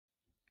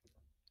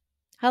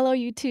Hello,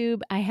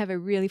 YouTube. I have a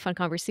really fun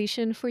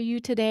conversation for you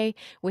today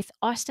with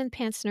Austin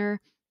Pancner,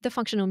 the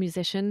functional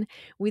musician.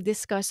 We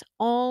discuss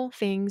all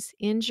things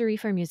injury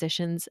for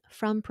musicians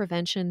from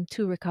prevention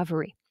to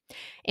recovery.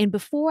 And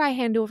before I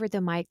hand over the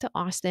mic to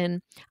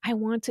Austin, I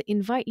want to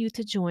invite you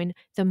to join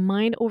the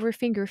Mind Over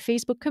Finger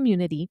Facebook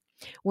community,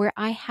 where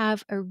I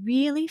have a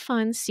really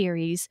fun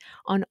series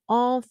on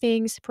all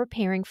things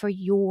preparing for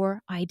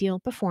your ideal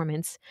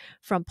performance,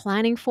 from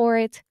planning for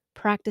it,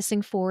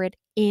 practicing for it,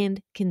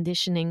 and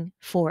conditioning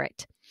for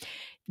it.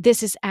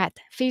 This is at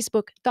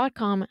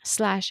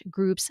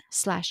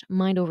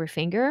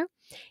facebook.com/groups/mindoverfinger.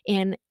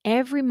 And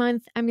every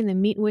month, I'm going to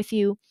meet with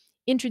you,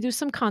 introduce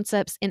some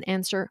concepts, and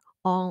answer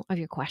all of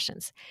your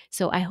questions.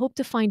 So I hope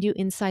to find you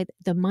inside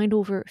the Mind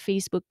Over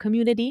Facebook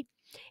community.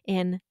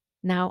 And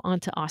now on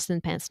to Austin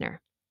Pancner.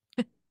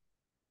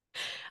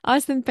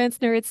 Austin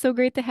Pancner, it's so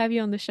great to have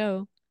you on the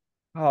show.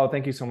 Oh,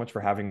 thank you so much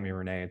for having me,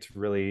 Renee. It's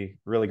really,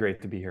 really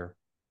great to be here.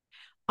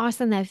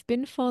 Austin, I've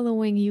been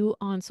following you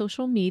on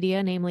social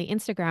media, namely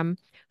Instagram,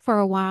 for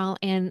a while,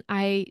 and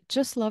I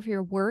just love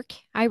your work.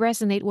 I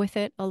resonate with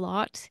it a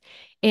lot.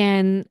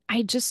 And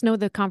I just know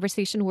the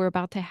conversation we're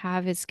about to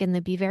have is going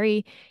to be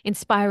very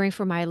inspiring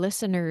for my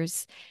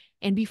listeners.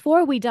 And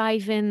before we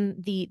dive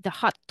in the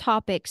hot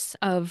topics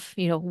of,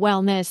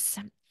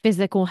 wellness,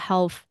 physical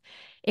health,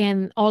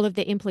 and all of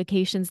the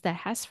implications that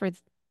has for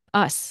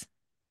us,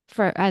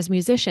 for as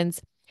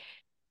musicians,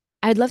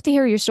 I'd love to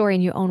hear your story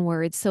in your own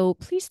words. So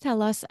please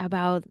tell us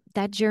about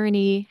that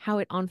journey, how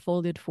it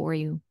unfolded for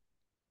you.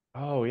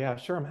 Oh, yeah,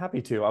 sure. I'm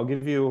happy to. I'll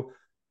give you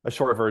a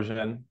short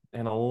version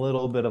and a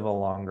little bit of a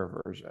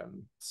longer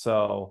version.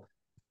 So,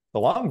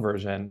 the long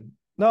version,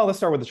 no, let's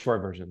start with the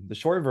short version. The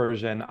short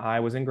version,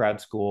 I was in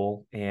grad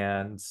school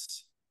and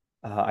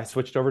I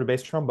switched over to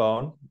bass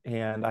trombone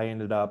and I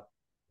ended up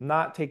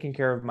not taking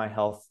care of my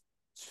health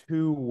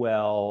too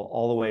well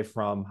all the way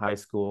from high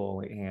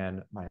school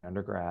and my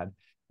undergrad.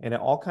 And it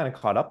all kind of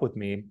caught up with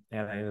me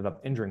and I ended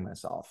up injuring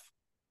myself.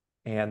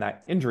 And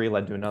that injury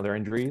led to another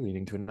injury,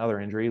 leading to another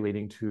injury,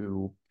 leading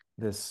to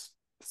this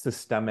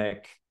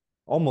systemic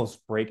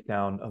almost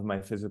breakdown of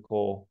my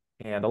physical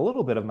and a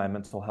little bit of my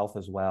mental health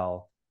as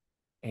well.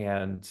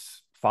 And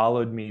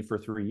followed me for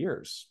 3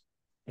 years.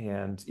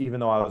 And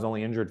even though I was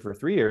only injured for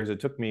 3 years, it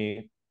took me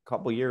a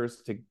couple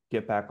years to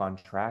get back on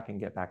track and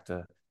get back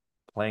to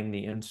playing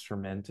the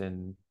instrument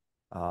and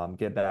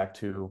get back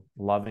to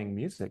loving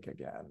music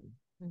again.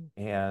 Mm.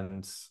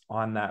 And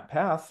on that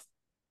path,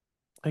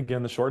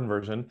 again, the shortened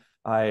version,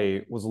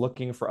 I was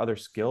looking for other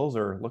skills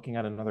or looking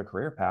at another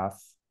career path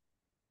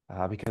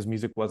because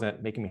music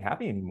wasn't making me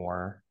happy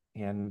anymore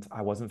and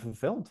I wasn't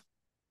fulfilled.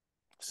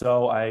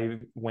 So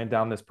I went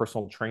down this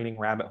personal training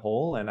rabbit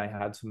hole and I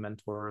had some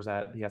mentors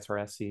at the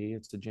SRSC.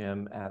 It's a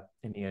gym at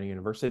Indiana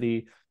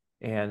University.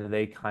 And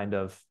they kind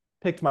of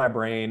picked my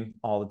brain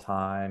all the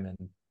time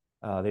and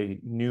they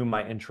knew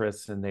my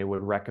interests and they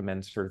would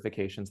recommend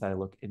certifications that I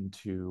look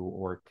into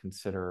or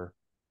consider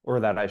or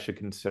that I should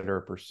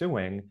consider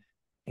pursuing.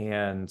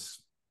 And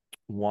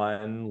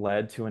one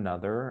led to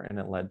another and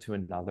it led to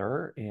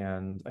another.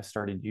 And I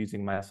started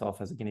using myself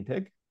as a guinea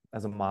pig,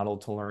 as a model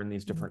to learn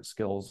these Mm. different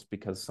skills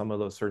because some of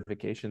those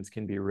certifications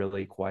can be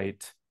really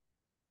quite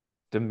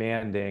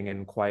demanding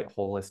and quite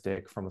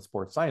holistic from a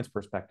sports science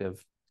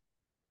perspective.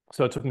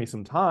 So it took me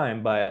some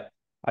time, but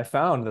I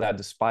found that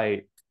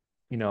despite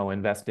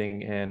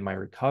investing in my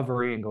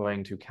recovery and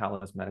going to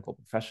countless medical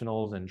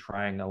professionals and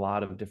trying a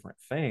lot of different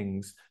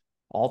things,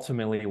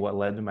 ultimately what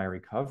led to my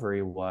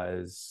recovery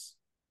was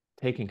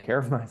taking care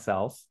of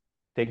myself,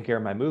 taking care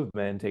of my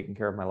movement, taking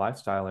care of my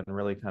lifestyle, and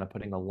really kind of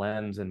putting a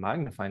lens and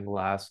magnifying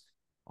glass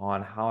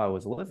on how I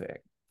was living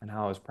and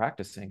how I was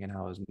practicing and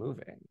how I was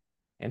moving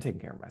and taking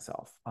care of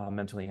myself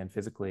mentally and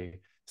physically.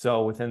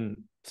 So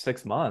within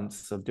 6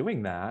 months of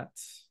doing that,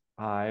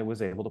 I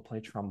was able to play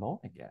trombone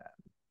again.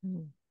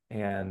 Mm.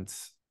 And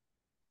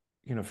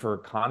for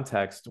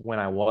context, when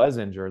I was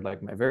injured,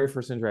 like my very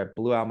first injury, I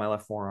blew out my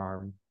left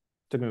forearm. It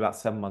took me about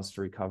 7 months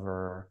to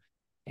recover.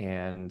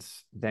 And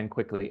then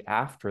quickly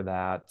after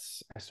that,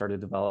 I started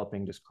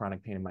developing just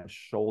chronic pain in my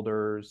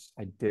shoulders.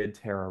 I did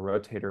tear a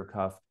rotator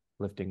cuff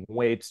lifting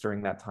weights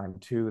during that time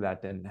too.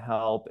 That didn't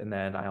help. And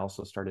then I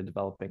also started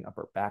developing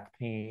upper back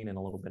pain and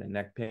a little bit of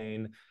neck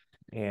pain.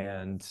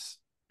 And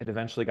it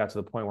eventually got to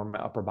the point where my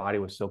upper body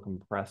was so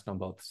compressed on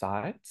both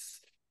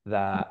sides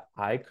that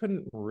I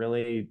couldn't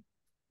really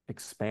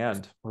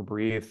expand or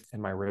breathe in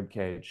my rib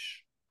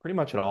cage pretty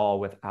much at all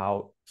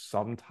without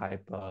some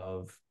type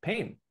of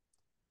pain.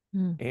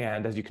 Mm.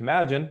 And as you can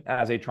imagine,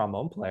 as a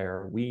trombone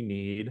player, we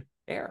need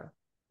air.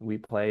 We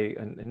play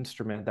an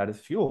instrument that is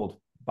fueled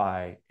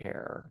by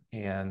air.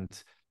 And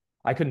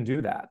I couldn't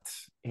do that.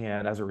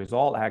 And as a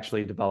result, I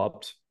actually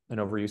developed an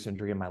overuse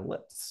injury in my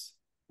lips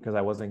because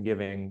I wasn't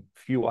giving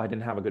fuel. I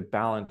didn't have a good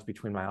balance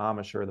between my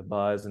embouchure, the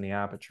buzz, and the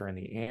aperture and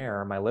the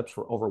air. My lips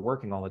were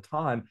overworking all the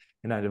time.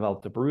 And I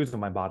developed a bruise on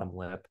my bottom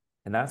lip.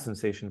 And that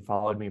sensation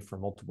followed me for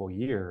multiple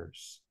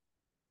years.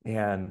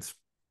 And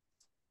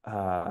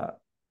uh,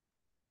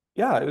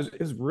 yeah, it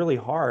was really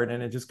hard,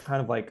 and it just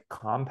kind of like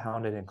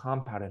compounded and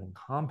compounded and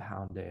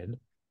compounded.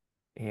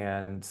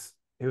 And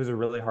it was a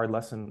really hard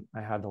lesson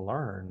I had to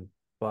learn.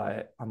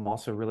 But I'm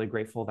also really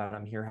grateful that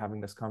I'm here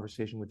having this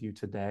conversation with you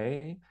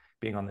today,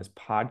 being on this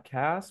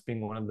podcast,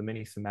 being one of the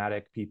many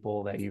somatic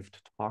people that you've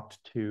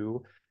talked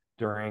to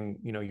during,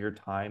 your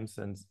time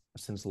since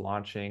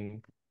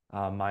launching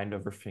Mind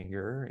Over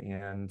Finger.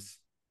 And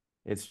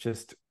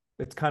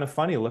it's kind of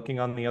funny looking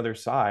on the other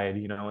side.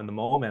 In the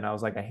moment I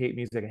was like, I hate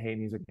music, I hate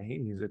music, I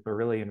hate music. But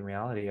really in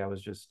reality, I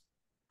was just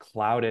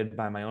clouded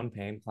by my own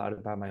pain,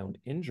 clouded by my own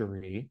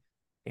injury.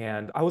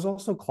 And I was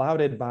also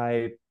clouded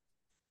by,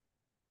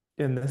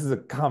 and this is a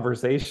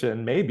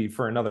conversation maybe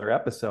for another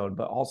episode,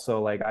 but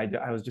also like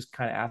I was just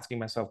kind of asking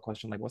myself a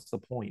question like, what's the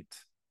point?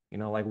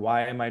 Like,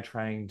 why am I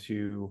trying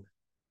to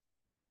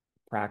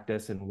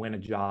practice and win a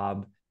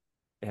job?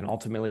 And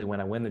ultimately,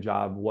 when I win the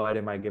job, what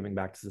am I giving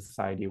back to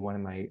society?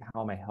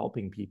 How am I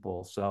helping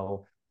people?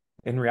 So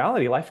in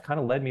reality, life kind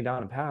of led me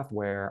down a path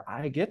where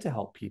I get to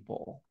help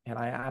people and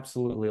I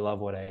absolutely love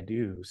what I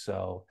do.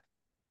 So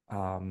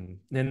and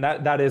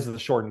that is the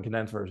short and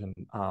condensed version.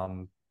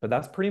 But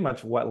that's pretty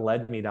much what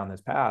led me down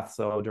this path.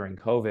 So during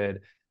COVID,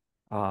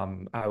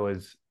 I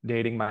was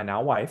dating my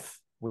now wife.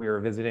 We were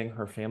visiting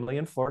her family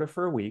in Florida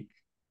for a week.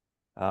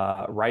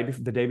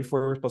 The day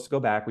before we were supposed to go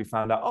back, we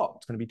found out, oh,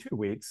 it's going to be 2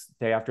 weeks.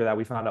 Day after that,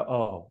 we found out,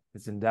 oh,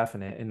 it's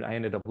indefinite. And I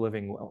ended up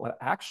living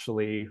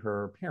actually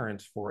her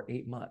parents for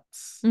 8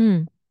 months.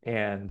 Mm.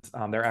 And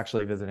they're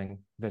actually visiting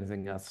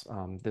us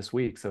this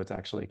week, so it's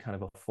actually kind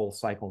of a full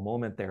cycle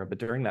moment there. But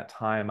during that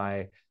time,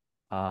 I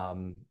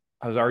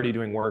was already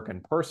doing work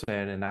in person,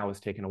 and that was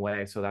taken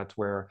away. So that's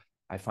where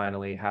I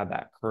finally had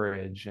that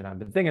courage, and I've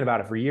been thinking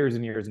about it for years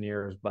and years and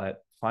years.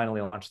 But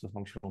finally launched the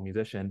Functional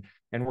Musician,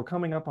 and we're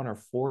coming up on our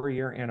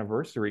 4-year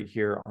anniversary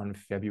here on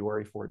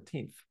February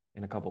 14th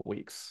in a couple of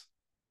weeks.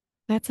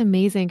 That's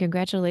amazing.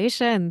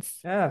 Congratulations.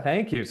 Yeah,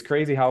 thank you. It's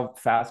crazy how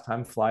fast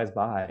time flies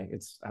by.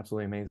 It's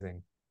absolutely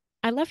amazing.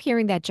 I love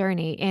hearing that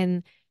journey.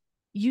 And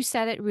you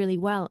said it really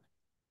well.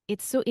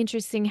 It's so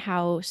interesting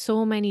how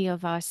so many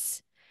of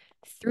us,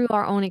 through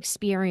our own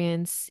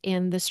experience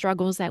and the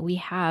struggles that we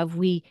have,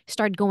 we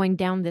start going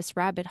down this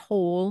rabbit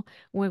hole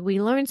where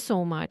we learn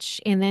so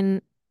much and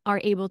then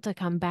are able to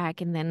come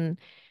back and then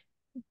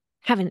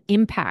have an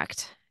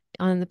impact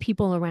on the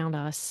people around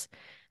us.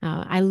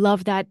 I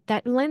love that.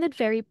 That landed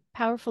very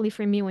powerfully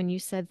for me when you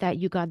said that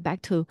you got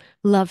back to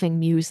loving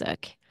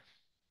music Yeah.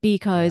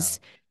 because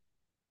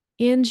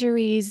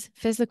injuries,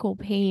 physical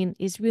pain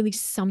is really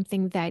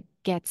something that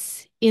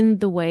gets in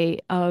the way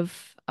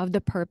of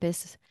the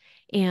purpose.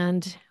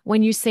 And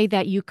when you say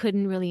that you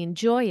couldn't really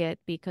enjoy it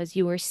because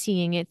you were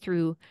seeing it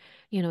through,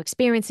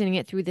 experiencing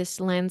it through this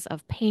lens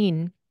of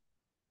pain,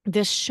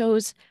 this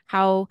shows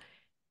how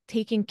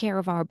taking care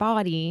of our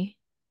body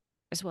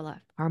as well as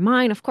our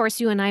mind. Of course,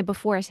 you and I,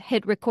 before I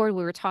hit record,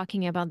 we were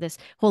talking about this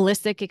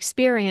holistic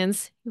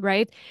experience,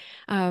 right?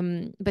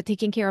 But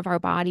taking care of our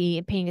body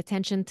and paying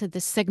attention to the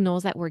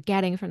signals that we're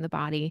getting from the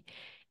body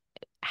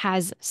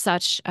has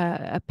such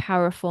a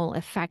powerful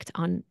effect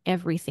on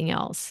everything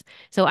else.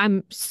 So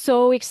I'm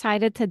so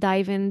excited to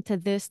dive into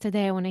this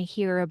today. I want to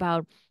hear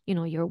about,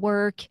 your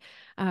work.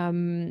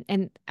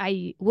 And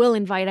I will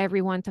invite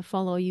everyone to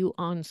follow you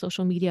on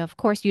social media. Of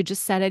course, you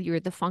just said it. You're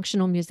the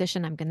Functional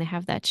Musician. I'm going to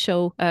have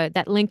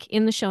that link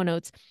in the show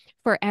notes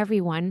for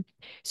everyone.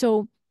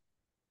 So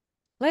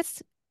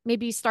let's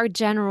maybe start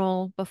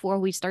general before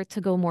we start to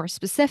go more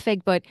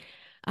specific, but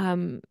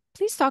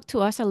please talk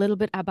to us a little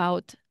bit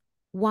about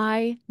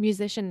why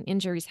musician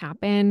injuries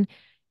happen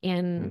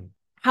and Hmm.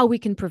 how we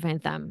can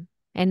prevent them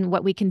and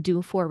what we can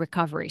do for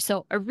recovery.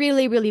 So a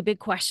really, really big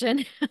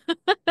question.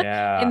 And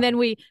Yeah. then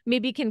we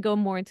maybe can go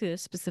more into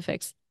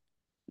specifics.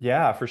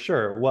 Yeah, for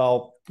sure.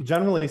 Well,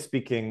 generally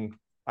speaking,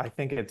 I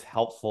think it's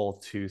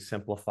helpful to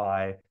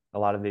simplify a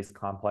lot of these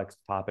complex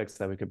topics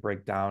that we could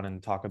break down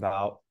and talk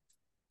about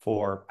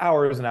for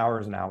hours and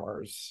hours and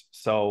hours.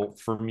 So,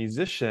 for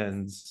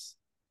musicians,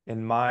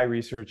 in my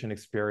research and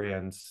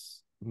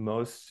experience,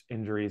 most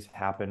injuries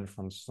happen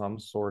from some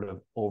sort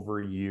of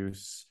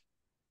overuse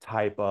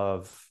type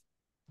of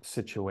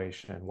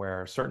situation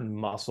where certain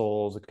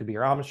muscles, it could be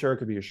your armature, it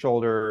could be your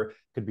shoulder, it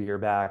could be your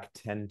back,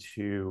 tend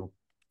to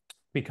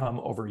become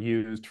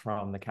overused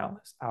from the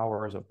countless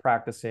hours of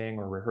practicing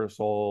or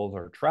rehearsals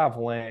or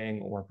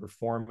traveling or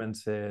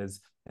performances.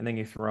 And then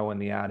you throw in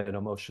the added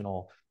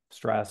emotional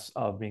stress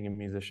of being a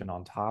musician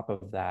on top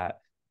of that.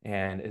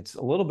 And it's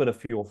a little bit of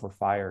fuel for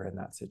fire in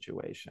that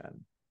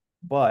situation.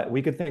 But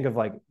we could think of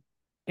like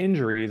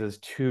injuries as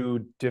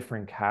two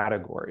different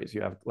categories.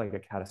 You have like a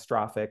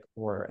catastrophic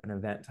or an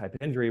event type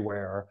injury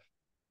where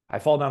I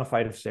fall down a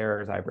flight of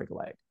stairs, I break a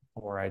leg,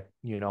 or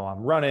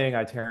I'm running,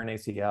 I tear an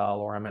ACL,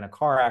 or I'm in a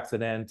car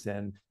accident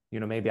and,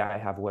 maybe I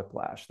have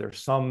whiplash.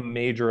 There's some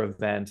major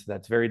event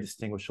that's very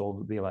distinguishable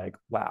to be like,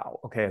 wow,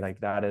 okay, like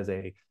that is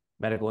a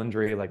medical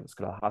injury, like let's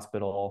go to the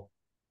hospital.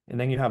 And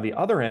then you have the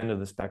other end of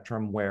the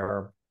spectrum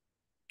where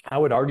I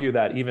would argue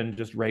that even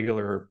just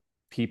regular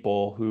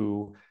people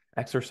who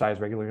exercise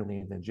regularly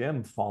in the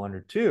gym fall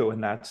under too.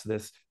 And that's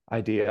this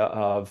idea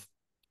of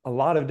a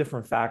lot of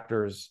different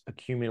factors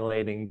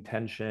accumulating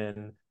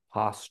tension,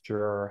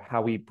 posture,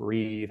 how we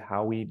breathe,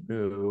 how we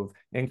move,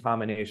 in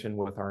combination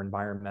with our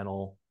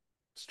environmental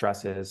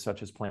stresses,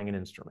 such as playing an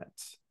instrument.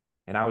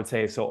 And I would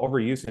say so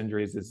overuse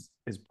injuries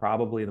is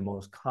probably the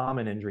most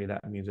common injury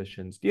that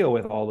musicians deal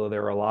with, although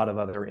there are a lot of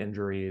other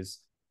injuries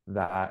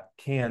that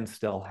can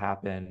still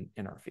happen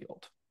in our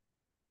field.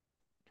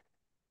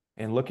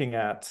 And looking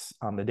at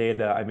the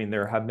data, I mean,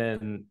 there have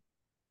been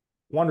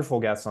wonderful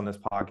guests on this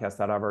podcast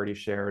that I've already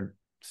shared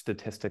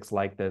statistics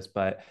like this,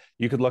 but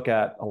you could look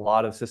at a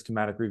lot of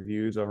systematic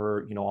reviews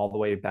over, all the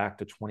way back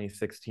to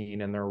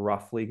 2016, and they're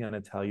roughly going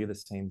to tell you the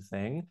same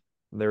thing.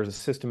 There's a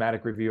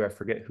systematic review, I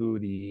forget who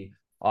the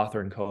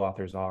author and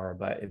co-authors are,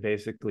 but it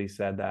basically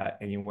said that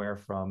anywhere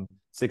from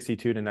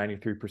 62 to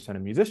 93%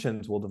 of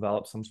musicians will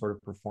develop some sort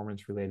of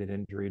performance-related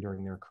injury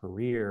during their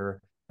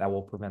career that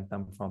will prevent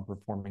them from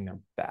performing their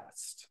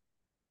best.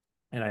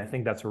 And I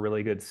think that's a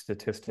really good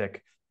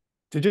statistic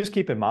to just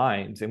keep in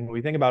mind. And when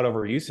we think about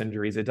overuse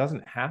injuries, it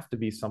doesn't have to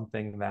be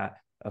something that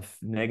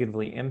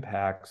negatively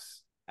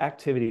impacts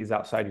activities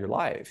outside your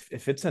life.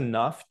 If it's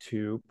enough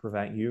to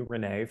prevent you,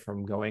 Renee,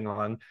 from going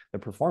on the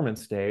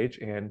performance stage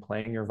and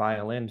playing your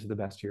violin to the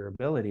best of your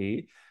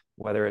ability,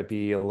 whether it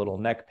be a little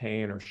neck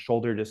pain or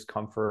shoulder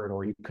discomfort,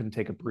 or you couldn't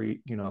take a breath,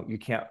 you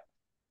can't,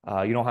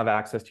 you don't have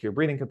access to your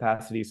breathing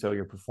capacity, so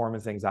your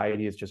performance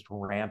anxiety is just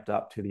ramped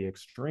up to the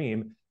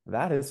extreme,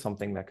 that is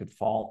something that could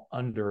fall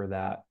under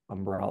that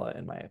umbrella,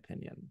 in my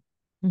opinion.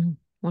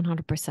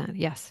 100%.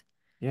 Yes.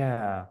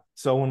 Yeah.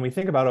 So when we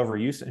think about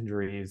overuse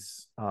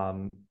injuries,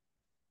 the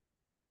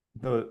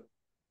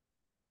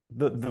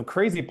the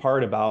crazy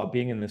part about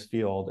being in this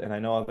field, and I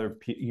know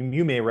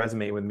you may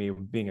resonate with me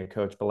being a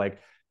coach, but like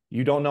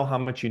you don't know how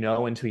much you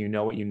know until you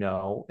know what you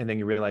know, and then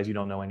you realize you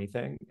don't know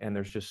anything. And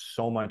there's just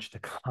so much to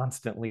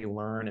constantly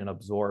learn and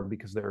absorb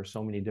because there are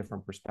so many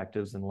different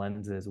perspectives and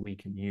lenses we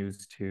can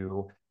use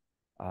to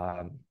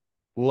um,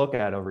 look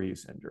at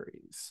overuse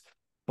injuries.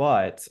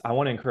 But I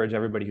want to encourage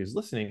everybody who's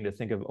listening to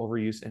think of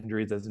overuse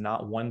injuries as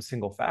not one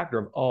single factor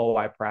of, oh,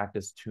 I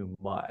practice too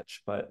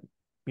much, but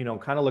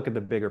kind of look at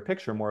the bigger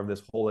picture, more of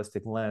this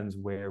holistic lens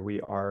where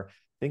we are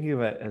thinking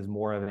of it as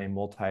more of a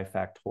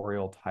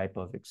multifactorial type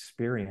of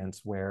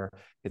experience where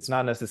it's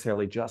not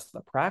necessarily just the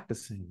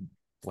practicing.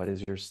 What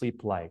is your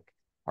sleep like?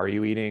 Are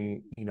you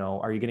eating,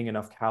 are you getting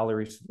enough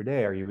calories per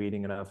day? Are you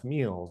eating enough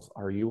meals?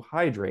 Are you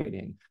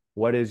hydrating?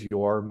 What is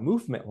your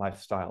movement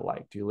lifestyle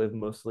like? Do you live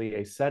mostly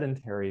a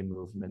sedentary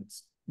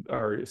movements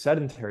or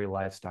sedentary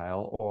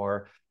lifestyle,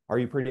 or are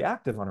you pretty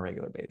active on a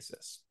regular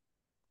basis?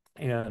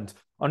 And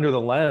under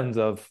the lens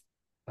of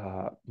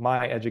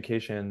my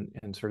education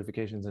and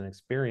certifications and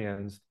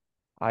experience,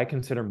 I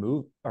consider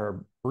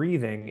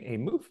breathing a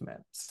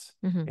movement.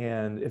 Mm-hmm.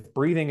 And if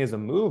breathing is a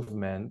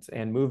movement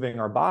and moving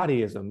our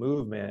body is a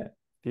movement,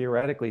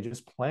 theoretically,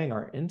 just playing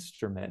our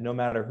instrument, no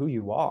matter who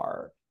you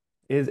are,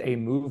 is a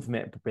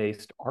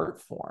movement-based art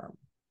form.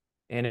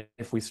 And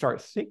if we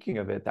start thinking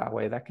of it that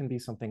way, that can be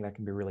something that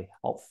can be really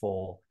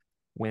helpful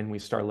when we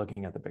start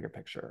looking at the bigger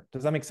picture.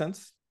 Does that make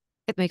sense?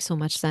 It makes so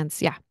much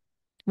sense. Yeah.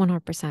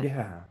 100%.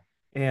 Yeah.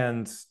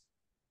 And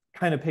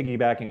kind of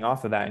piggybacking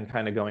off of that and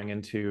kind of going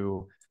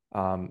into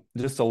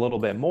just a little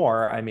bit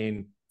more, I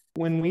mean,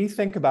 when we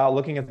think about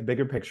looking at the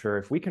bigger picture,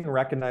 if we can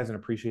recognize and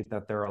appreciate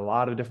that there are a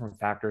lot of different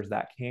factors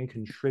that can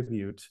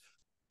contribute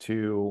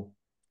to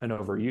an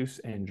overuse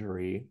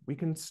injury, we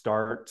can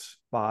start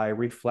by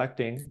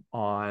reflecting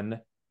on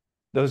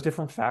those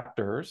different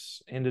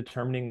factors and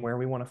determining where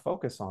we want to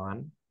focus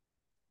on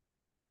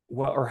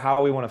or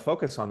how we want to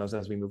focus on those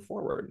as we move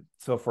forward.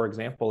 So, for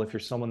example, if you're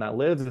someone that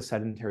lives a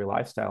sedentary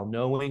lifestyle,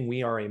 knowing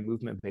we are a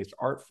movement-based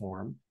art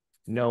form,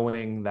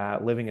 knowing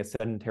that living a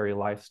sedentary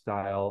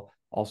lifestyle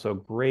also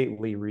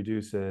greatly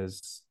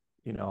reduces,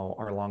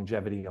 our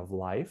longevity of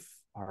life,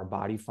 our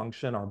body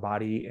function, our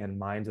body and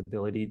mind's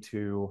ability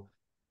to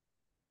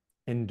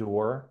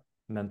endure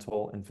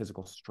mental and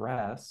physical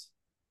stress,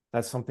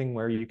 that's something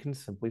where you can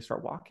simply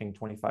start walking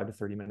 25 to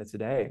 30 minutes a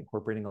day,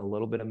 incorporating a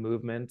little bit of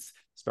movement,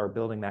 start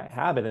building that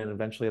habit. And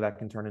eventually that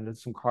can turn into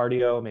some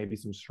cardio, maybe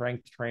some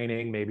strength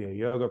training, maybe a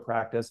yoga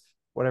practice,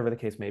 whatever the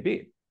case may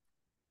be.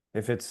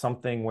 If it's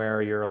something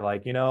where you're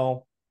like,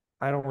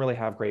 I don't really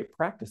have great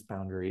practice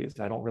boundaries,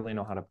 I don't really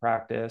know how to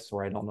practice,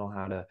 or I don't know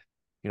how to,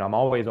 I'm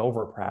always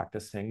over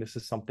practicing. This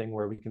is something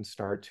where we can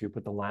start to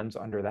put the lens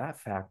under that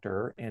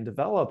factor and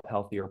develop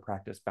healthier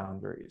practice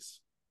boundaries.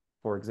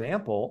 For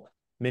example,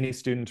 many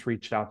students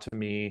reached out to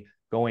me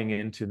going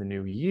into the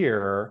new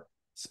year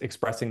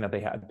expressing that they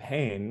had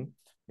pain.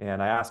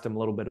 And I asked them a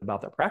little bit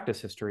about their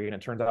practice history. And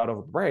it turns out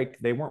over break,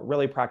 they weren't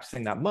really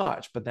practicing that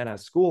much. But then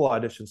as school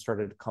auditions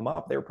started to come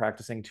up, they were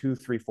practicing 2,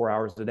 3, 4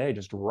 hours a day,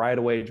 just right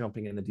away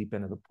jumping in the deep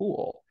end of the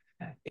pool.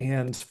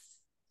 And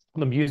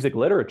the music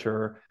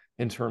literature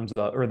in terms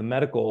of, or the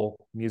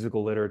medical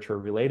musical literature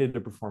related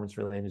to performance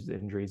related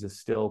injuries is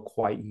still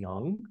quite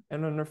young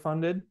and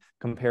underfunded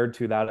compared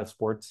to that of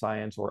sports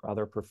science or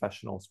other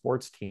professional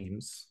sports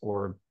teams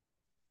or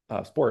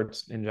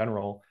sports in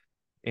general.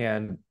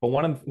 And but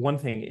one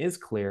thing is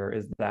clear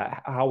is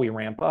that how we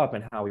ramp up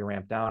and how we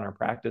ramp down our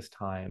practice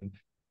time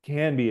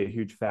can be a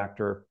huge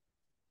factor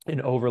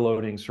in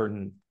overloading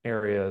certain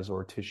areas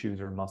or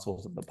tissues or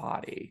muscles of the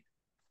body.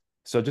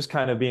 So just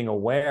kind of being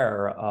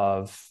aware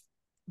of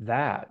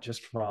that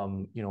just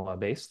from, a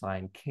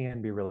baseline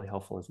can be really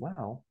helpful as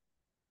well.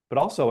 But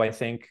also I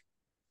think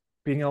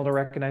being able to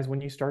recognize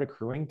when you start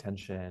accruing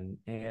tension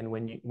and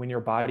when your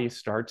body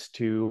starts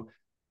to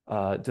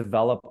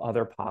develop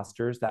other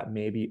postures that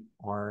maybe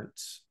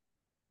aren't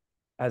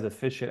as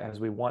efficient as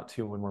we want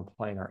to when we're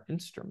playing our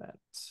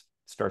instruments,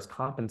 starts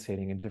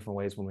compensating in different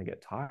ways when we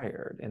get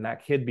tired. And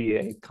that could be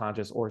a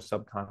conscious or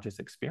subconscious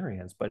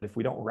experience. But if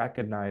we don't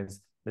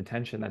recognize the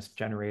tension that's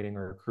generating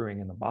or accruing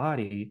in the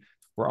body,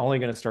 we're only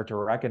going to start to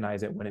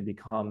recognize it when it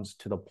becomes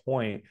to the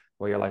point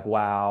where you're like,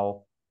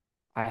 wow,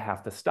 I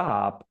have to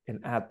stop.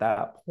 And at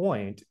that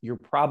point, you're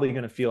probably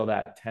going to feel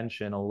that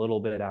tension a little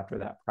bit after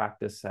that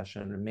practice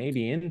session, and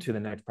maybe into the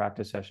next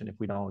practice session if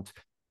we don't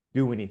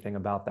do anything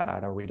about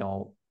that, or we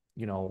don't,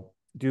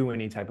 do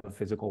any type of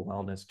physical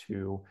wellness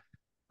to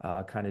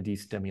kind of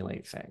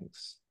destimulate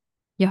things.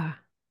 Yeah.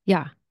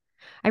 Yeah.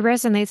 I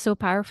resonate so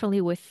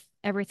powerfully with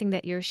everything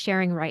that you're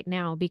sharing right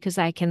now because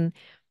I can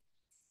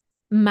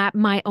map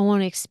my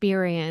own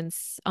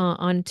experience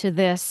onto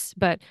this,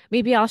 but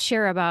maybe I'll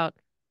share about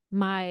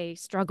my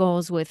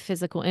struggles with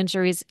physical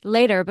injuries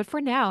later. But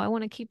for now, I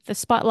want to keep the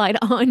spotlight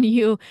on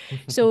you.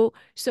 So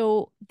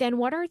then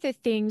what are the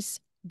things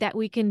that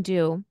we can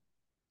do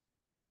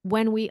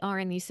when we are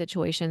in these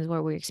situations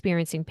where we're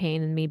experiencing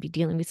pain and maybe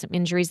dealing with some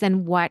injuries?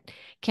 Then what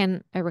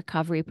can a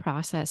recovery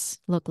process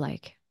look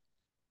like?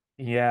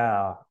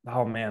 Yeah.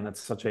 Oh man,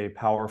 that's such a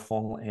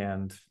powerful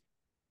and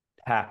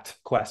tact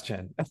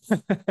question.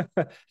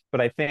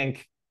 But I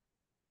think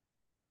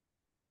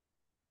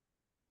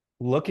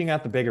looking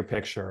at the bigger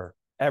picture,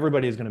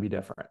 everybody's going to be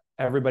different.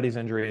 Everybody's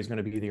injury is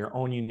going to be their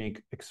own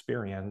unique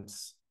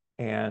experience.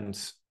 And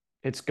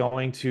it's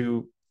going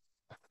to,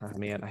 I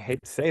mean, I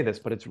hate to say this,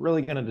 but it's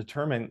really going to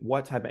determine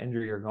what type of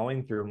injury you're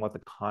going through and what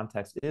the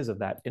context is of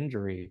that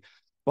injury.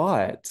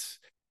 But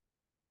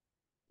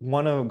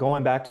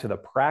going back to the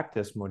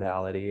practice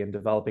modality and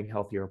developing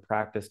healthier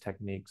practice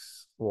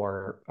techniques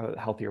or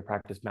healthier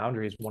practice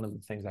boundaries, one of the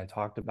things I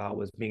talked about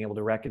was being able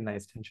to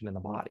recognize tension in the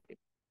body.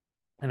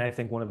 And I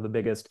think one of the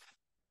biggest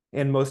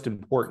and most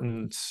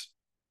important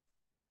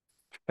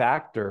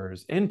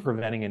factors in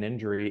preventing an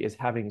injury is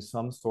having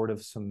some sort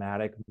of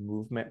somatic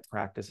movement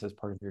practice as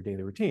part of your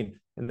daily routine.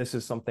 And this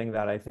is something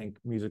that I think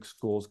music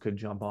schools could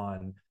jump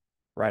on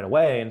right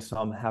away. And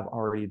some have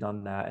already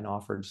done that and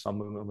offered some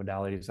movement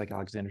modalities like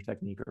Alexander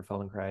Technique or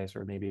Feldenkrais,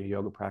 or maybe a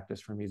yoga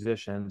practice for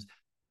musicians,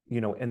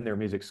 in their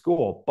music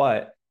school.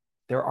 But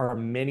there are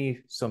many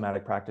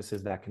somatic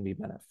practices that can be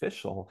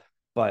beneficial.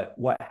 But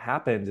what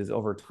happens is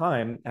over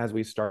time, as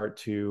we start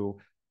to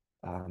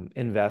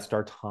invest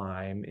our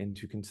time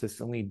into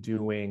consistently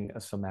doing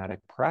a somatic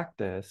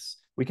practice,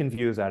 we can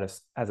view that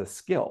as a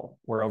skill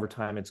where over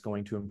time it's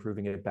going to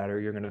improving it better.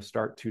 You're going to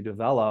start to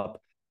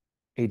develop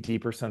a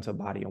deeper sense of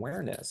body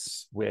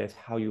awareness with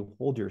how you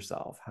hold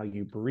yourself, how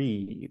you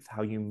breathe,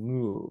 how you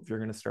move. You're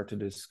going to start to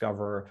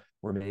discover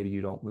where maybe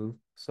you don't move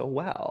so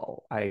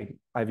well. I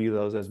view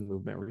those as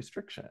movement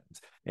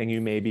restrictions. And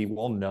you maybe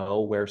will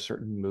know where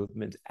certain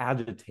movements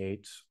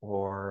agitate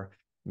or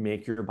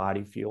make your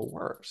body feel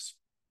worse.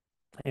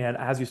 And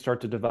as you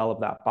start to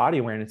develop that body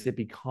awareness, it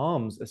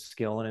becomes a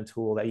skill and a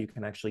tool that you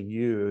can actually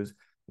use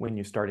when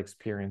you start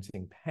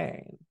experiencing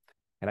pain.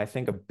 And I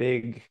think a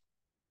big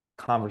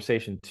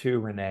conversation too,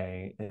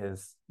 Renee,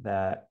 is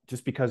that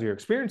just because you're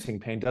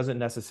experiencing pain doesn't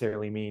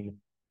necessarily mean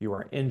you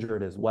are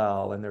injured as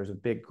well. And there's a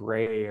big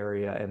gray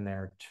area in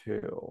there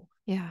too.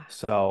 Yeah.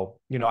 So,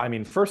 I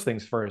mean, first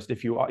things first,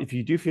 if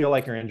you do feel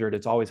like you're injured,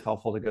 it's always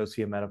helpful to go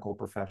see a medical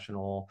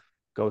professional,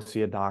 go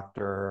see a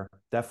doctor,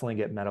 definitely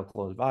get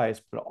medical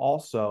advice, but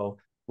also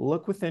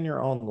look within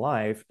your own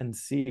life and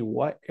see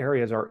what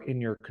areas are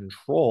in your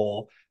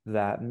control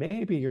that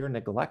maybe you're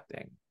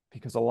neglecting.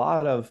 Because a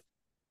lot of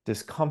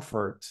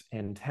discomfort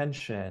and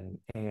tension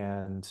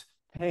and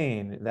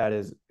pain that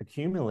is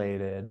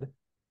accumulated,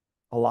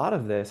 a lot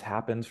of this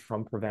happens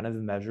from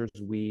preventative measures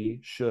we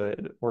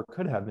should or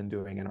could have been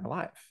doing in our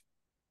life.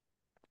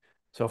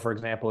 So, for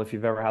example, if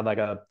you've ever had like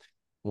a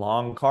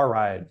long car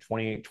ride,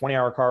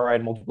 20-hour car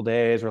ride, multiple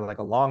days, or like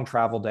a long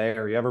travel day,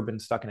 or you ever been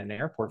stuck in an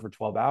airport for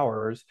 12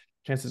 hours,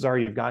 chances are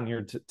you've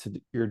gotten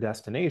to your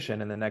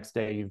destination, and the next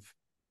day you've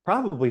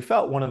probably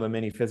felt one of the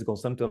many physical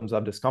symptoms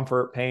of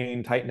discomfort,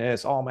 pain,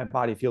 tightness. Oh, my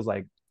body feels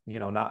like,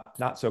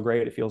 not so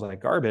great. It feels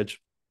like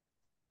garbage.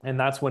 And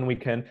that's when we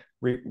can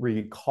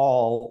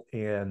recall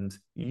and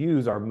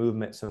use our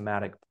movement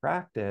somatic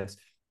practice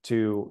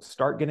to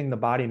start getting the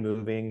body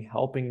moving,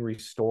 helping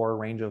restore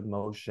range of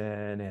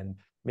motion and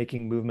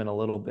making movement a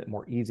little bit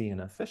more easy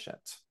and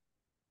efficient.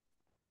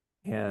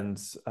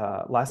 And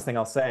last thing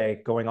I'll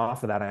say, going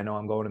off of that, I know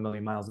I'm going a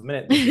million miles a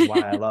minute. This is why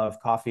I love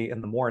coffee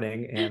in the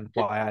morning and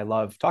why I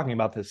love talking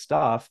about this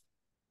stuff.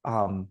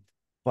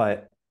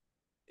 But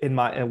in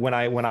my when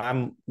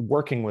I'm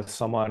working with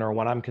someone or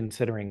when I'm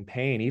considering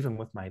pain, even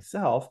with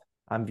myself,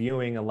 I'm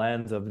viewing a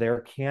lens of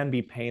there can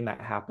be pain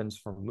that happens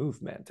from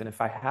movement. And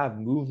if I have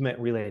movement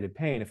related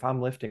pain, if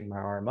I'm lifting my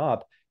arm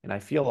up and I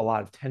feel a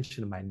lot of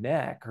tension in my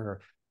neck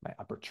or my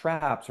upper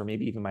traps, or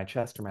maybe even my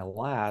chest or my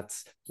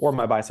lats or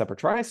my bicep or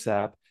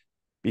tricep,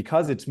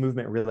 because it's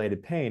movement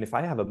related pain, if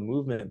I have a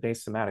movement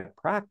based somatic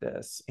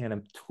practice and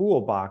a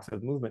toolbox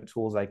of movement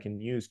tools I can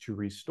use to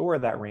restore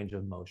that range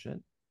of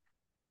motion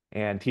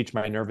and teach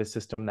my nervous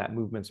system that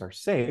movements are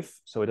safe,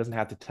 so it doesn't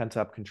have to tense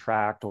up,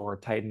 contract, or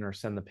tighten or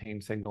send the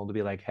pain signal to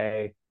be like,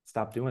 hey,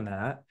 stop doing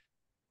that,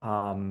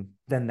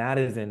 then that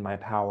is in my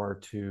power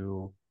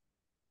to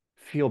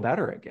feel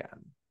better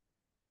again.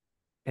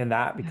 And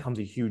that Yeah. becomes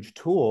a huge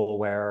tool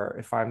where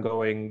if I'm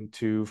going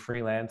to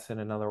freelance in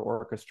another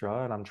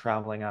orchestra and I'm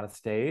traveling out of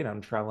state,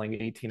 I'm traveling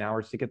 18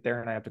 hours to get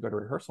there and I have to go to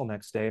rehearsal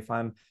next day. If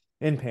I'm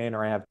in pain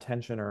or I have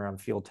tension or I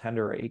feel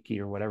tender or achy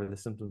or whatever the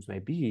symptoms may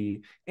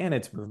be, and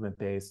it's movement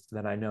based,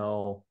 then I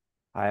know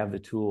I have the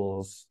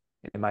tools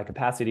in my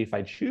capacity, if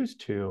I choose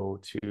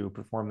to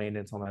perform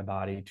maintenance on my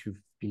body to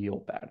feel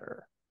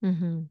better.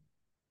 Hmm.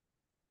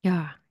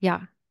 Yeah.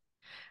 Yeah.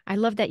 I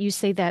love that you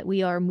say that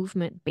we are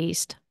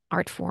movement-based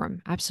art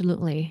form.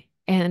 Absolutely.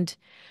 And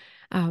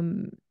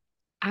um,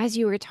 as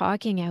you were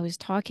talking,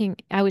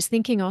 I was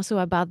thinking also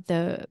about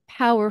the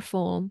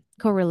powerful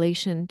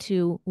correlation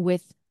to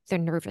with the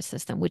nervous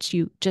system, which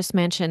you just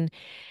mentioned.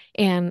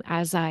 And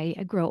as I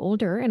grow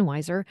older and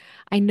wiser,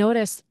 I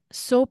notice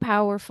so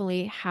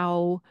powerfully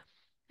how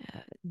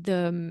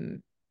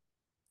the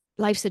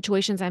life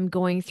situations I'm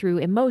going through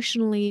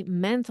emotionally,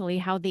 mentally,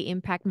 how they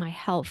impact my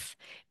health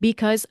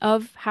because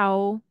of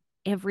how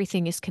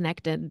everything is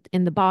connected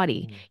in the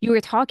body. Mm. You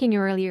were talking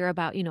earlier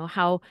about,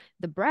 how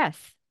the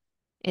breath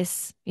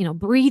is,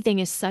 breathing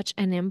is such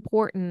an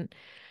important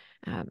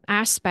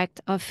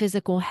aspect of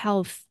physical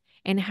health,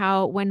 and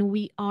how when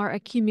we are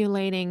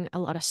accumulating a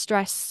lot of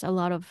stress, a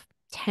lot of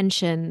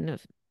tension,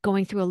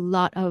 going through a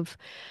lot of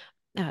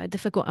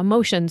difficult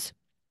emotions,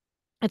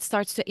 it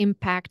starts to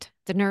impact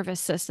the nervous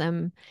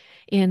system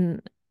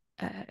in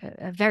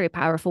a very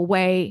powerful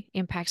way,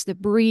 impacts the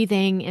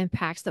breathing,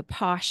 impacts the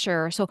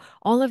posture. So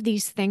all of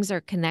these things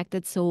are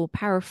connected so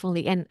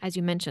powerfully. And as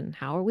you mentioned,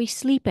 how are we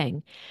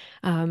sleeping?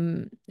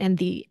 And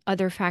the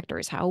other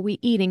factors, how are we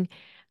eating?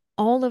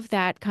 All of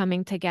that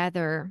coming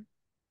together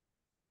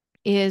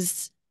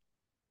is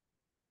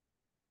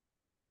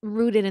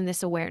rooted in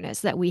this awareness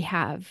that we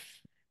have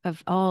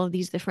of all of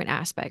these different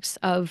aspects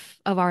of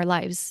our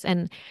lives,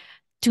 and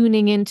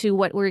tuning into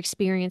what we're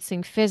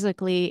experiencing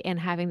physically and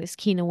having this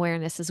keen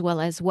awareness as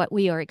well as what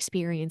we are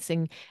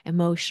experiencing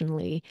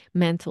emotionally,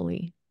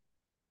 mentally.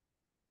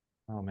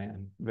 Oh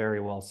man,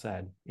 very well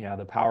said. Yeah,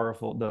 the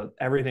powerful, the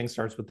everything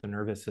starts with the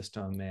nervous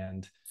system.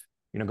 And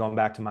going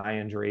back to my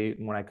injury,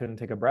 when I couldn't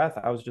take a breath,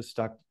 I was just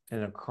stuck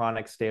in a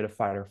chronic state of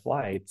fight or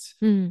flight.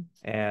 Mm,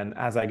 And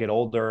as I get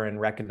older and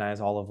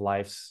recognize all of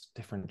life's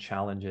different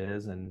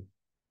challenges and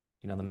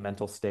the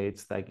mental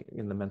states, like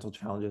in the mental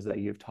challenges that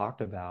you've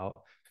talked about,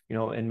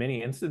 in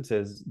many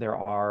instances there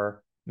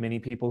are many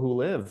people who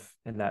live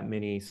in that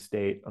mini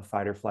state of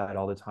fight or flight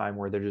all the time,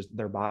 where they're just,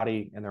 their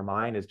body and their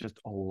mind is just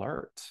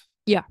alert.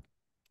 yeah,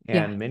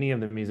 yeah, And many of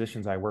the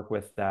musicians I work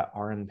with that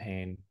are in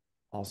pain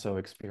also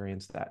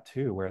experience that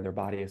too, where their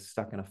body is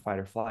stuck in a fight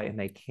or flight and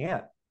they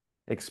can't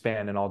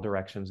expand in all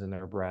directions in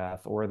their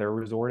breath, or they're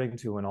resorting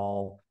to an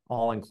all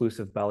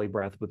inclusive belly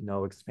breath with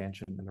no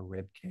expansion in the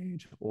rib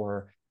cage,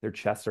 or their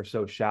chests are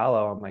so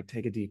shallow. I'm like,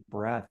 take a deep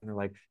breath. And they're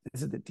like,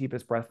 this is the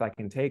deepest breath I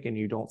can take. And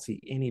you don't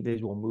see any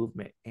visual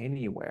movement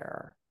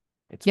anywhere.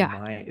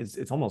 yeah.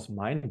 It's almost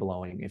mind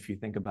blowing if you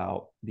think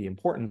about the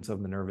importance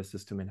of the nervous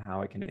system and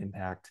how it can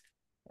impact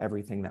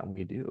everything that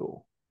we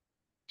do.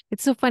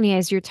 It's so funny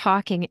as you're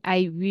talking,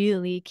 I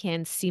really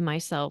can see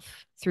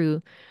myself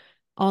through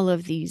all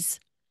of these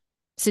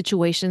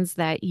situations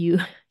that you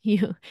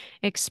you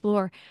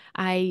explore.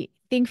 I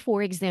think,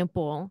 for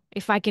example,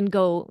 if I can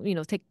go,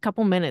 take a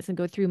couple minutes and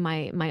go through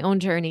my own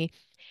journey,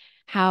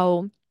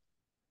 how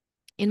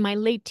in my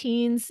late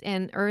teens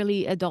and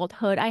early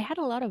adulthood, I had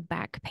a lot of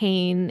back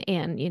pain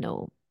and,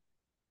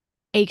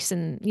 aches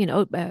and,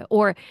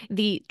 or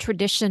the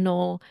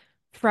traditional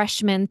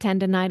freshman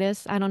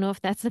tendonitis. I don't know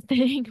if that's a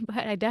thing,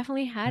 but I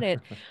definitely had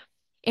it.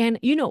 And,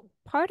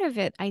 part of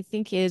it, I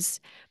think, is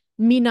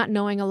me not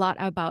knowing a lot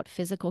about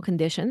physical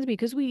conditions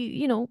because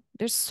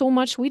there's so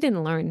much we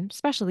didn't learn,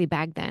 especially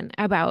back then,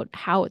 about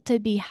how to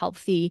be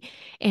healthy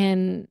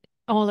and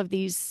all of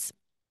these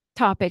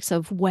topics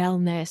of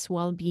wellness,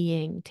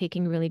 well-being,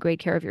 taking really great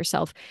care of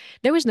yourself.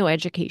 There was no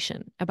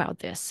education about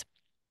this.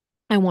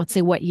 I won't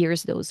say what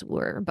years those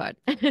were, but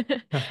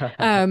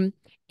um,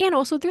 and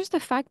also there's the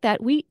fact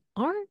that we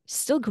are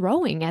still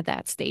growing at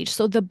that stage.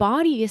 So the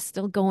body is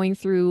still going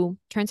through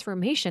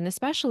transformation,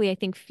 especially I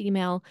think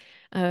female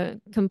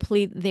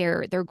complete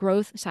their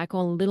growth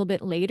cycle a little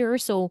bit later.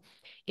 So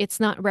it's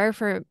not rare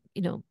for,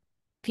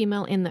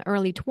 female in the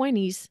early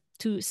 20s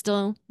to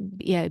still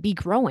be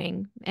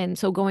growing. And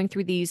so going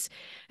through these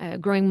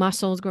growing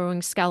muscles,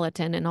 growing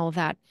skeleton and all of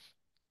that.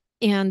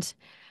 And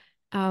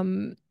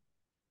um,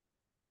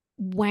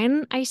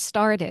 when I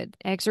started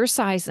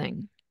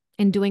exercising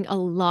and doing a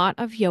lot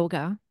of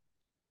yoga,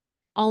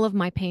 all of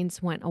my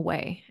pains went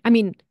away. I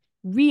mean,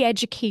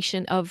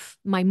 re-education of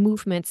my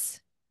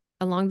movements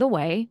along the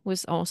way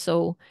was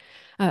also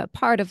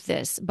part of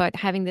this, but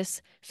having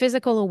this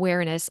physical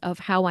awareness of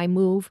how I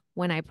move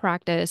when I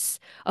practice,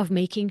 of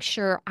making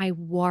sure I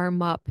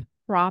warm up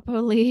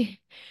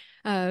properly,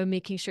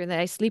 making sure that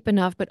I sleep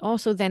enough, but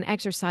also then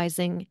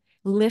exercising,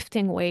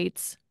 lifting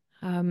weights.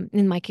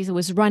 In my case, it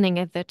was running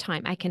at the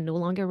time. I can no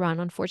longer run,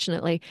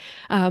 unfortunately,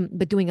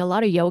 but doing a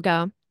lot of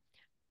yoga.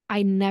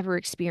 I never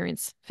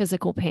experienced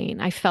physical pain.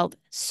 I felt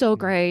so Mm.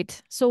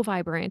 great, so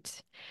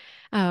vibrant.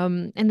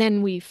 And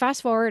then we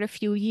fast forward a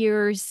few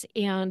years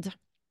and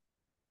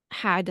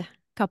had a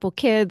couple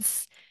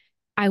kids.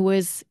 I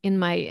was in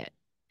my,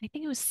 I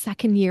think it was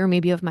second year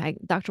maybe of my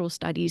doctoral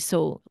studies.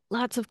 So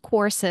lots of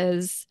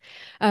courses,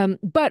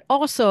 but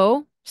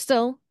also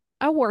still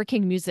a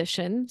working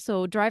musician.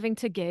 So driving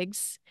to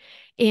gigs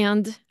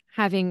and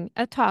having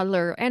a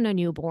toddler and a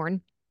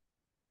newborn.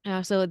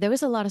 So there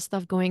was a lot of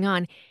stuff going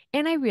on.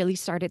 And I really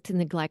started to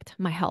neglect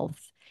my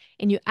health.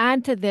 And you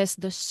add to this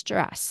the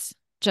stress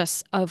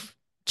just of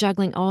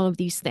juggling all of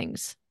these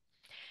things,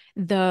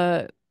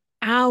 the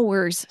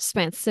hours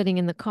spent sitting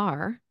in the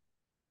car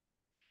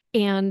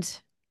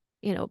and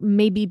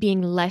maybe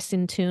being less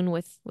in tune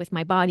with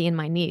my body and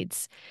my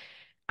needs.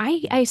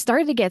 I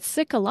started to get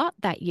sick a lot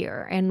that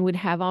year and would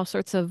have all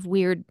sorts of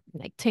weird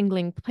like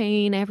tingling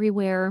pain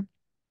everywhere.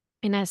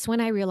 And that's when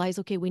I realized,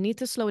 okay, we need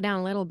to slow down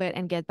a little bit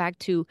and get back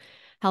to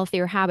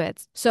healthier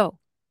habits. So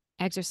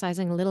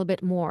exercising a little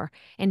bit more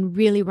and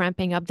really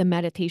ramping up the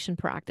meditation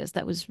practice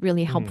that was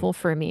really Mm. helpful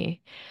for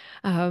me.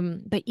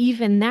 But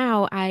even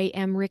now, I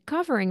am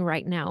recovering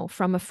right now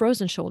from a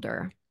frozen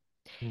shoulder.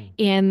 Mm.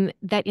 And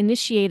that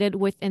initiated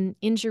with an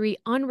injury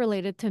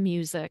unrelated to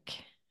music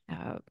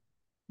uh,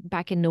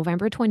 back in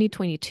November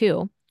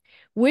 2022,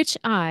 which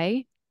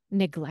I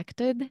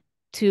neglected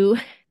to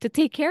to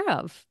take care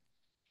of.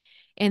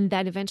 And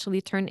that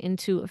eventually turned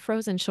into a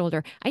frozen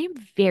shoulder. I am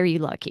very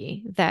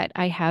lucky that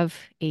I have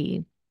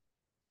a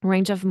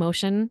range of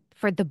motion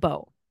for the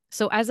bow.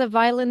 So, as a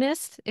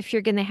violinist, if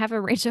you're going to have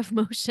a range of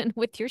motion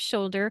with your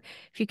shoulder,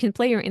 if you can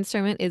play your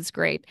instrument, it's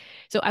great.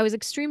 So, I was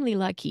extremely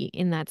lucky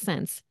in that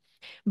sense.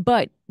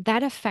 But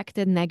that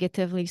affected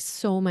negatively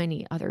so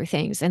many other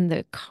things. And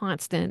the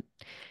constant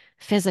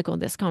physical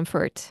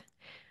discomfort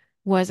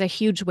was a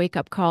huge wake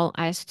up call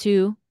as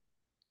to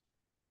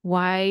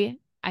why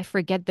I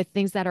forget the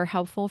things that are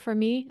helpful for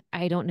me.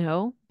 I don't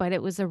know. But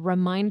it was a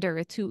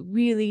reminder to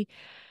really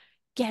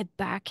get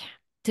back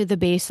to the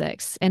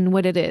basics and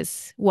what it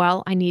is.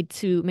 Well, I need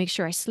to make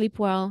sure I sleep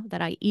well,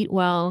 that I eat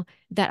well,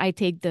 that I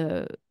take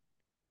the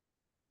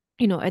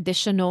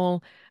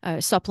additional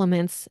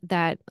supplements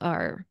that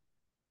are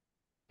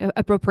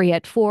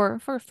appropriate for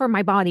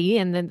my body,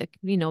 and then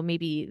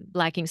maybe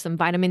lacking some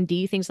vitamin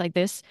D, things like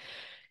this.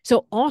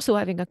 So also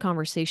having a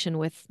conversation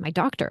with my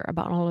doctor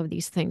about all of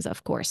these things,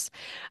 of course.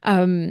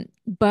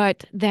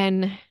 But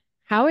then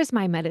how is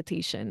my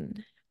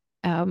meditation?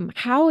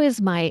 How is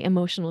my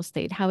emotional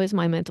state? How is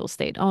my mental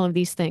state? All of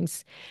these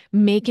things,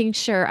 making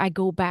sure I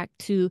go back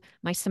to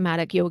my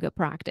somatic yoga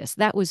practice.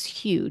 That was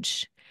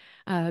huge.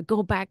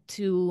 Go back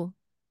to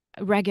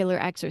regular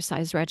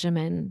exercise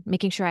regimen,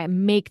 making sure I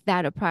make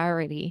that a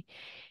priority.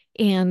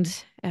 And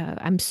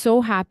I'm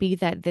so happy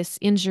that this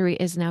injury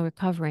is now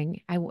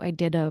recovering. I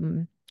did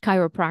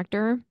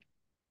chiropractor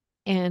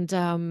and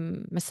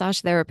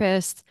massage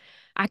therapist,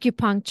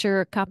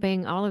 acupuncture,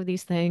 cupping, all of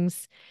these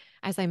things.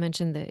 As I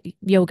mentioned, the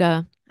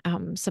yoga,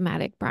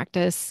 somatic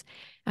practice,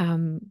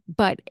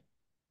 but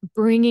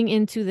bringing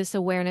into this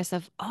awareness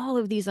of all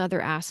of these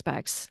other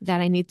aspects that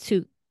I need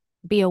to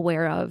be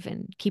aware of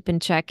and keep in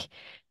check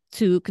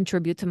to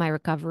contribute to my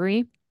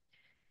recovery.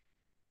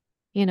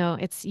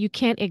 It's you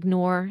can't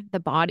ignore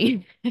the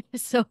body.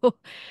 So,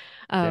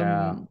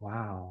 Yeah. um,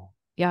 Wow.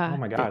 Oh yeah,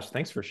 my gosh.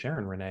 Thanks for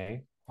sharing,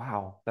 Renee.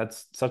 Wow.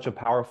 That's such a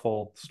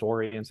powerful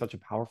story and such a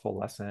powerful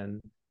lesson.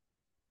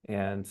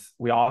 And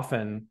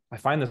I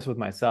find this with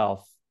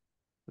myself,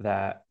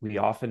 that we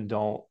often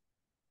don't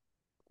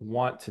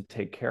want to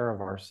take care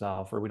of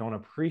ourselves, or we don't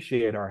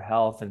appreciate our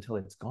health until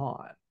it's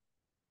gone.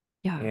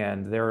 yeah,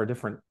 And there are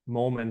different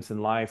moments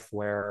in life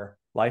where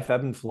life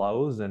ebb and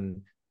flows,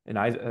 and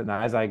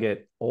as I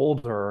get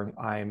older,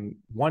 I'm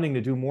wanting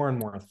to do more and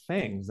more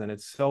things, and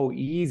it's so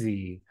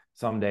easy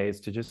some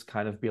days to just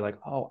kind of be like,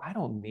 oh, I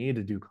don't need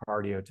to do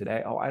cardio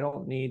today. Oh, I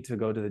don't need to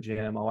go to the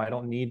gym. Oh, I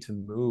don't need to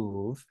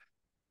move.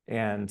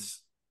 And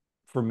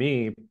for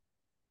me,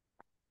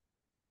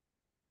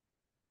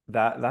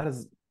 that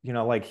is,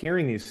 like,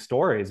 hearing these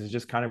stories is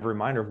just kind of a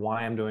reminder of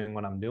why I'm doing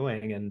what I'm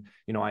doing. And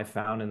I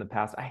found in the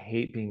past, I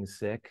hate being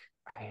sick.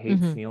 I hate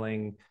hmm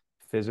feeling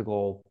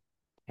physical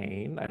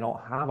pain. I don't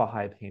have a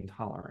high pain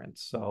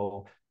tolerance.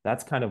 So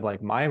that's kind of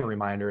like my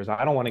reminder is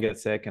I don't want to get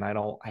sick, and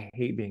I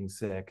hate being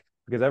sick,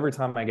 because every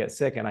time I get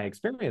sick and I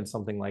experience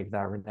something like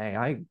that, Renee,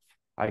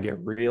 I get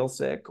real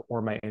sick,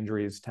 or my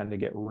injuries tend to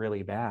get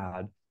really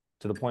bad.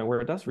 to the point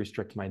where it does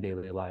restrict my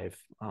daily life.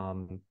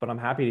 But I'm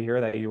happy to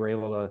hear that you were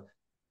able to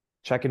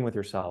check in with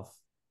yourself,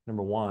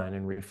 number one,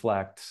 and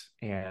reflect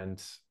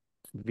and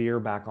veer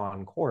back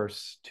on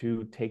course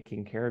to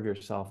taking care of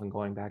yourself and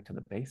going back to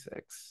the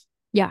basics.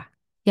 Yeah.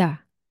 Yeah.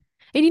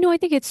 And I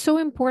think it's so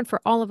important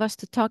for all of us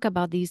to talk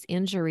about these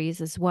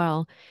injuries as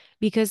well,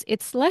 because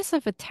it's less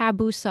of a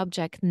taboo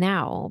subject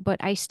now,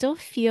 but I still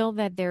feel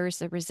that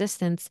there's a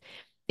resistance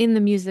in the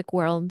music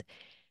world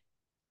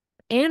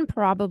and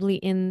probably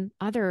in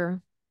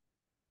other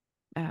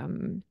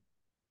um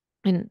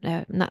in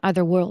not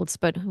other worlds,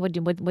 but what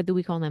do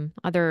we call them?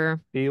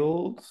 Other,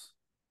 Fields,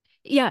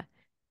 yeah,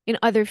 in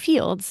other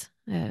fields,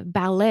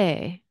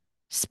 ballet,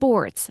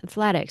 sports,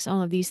 athletics,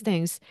 all of these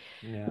things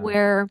yeah.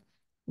 where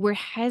we're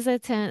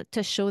hesitant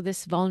to show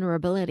this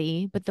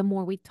vulnerability, but the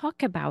more we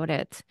talk about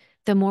it,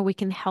 the more we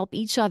can help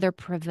each other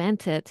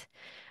prevent it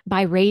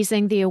by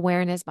raising the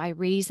awareness, by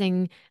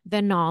raising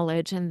the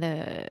knowledge and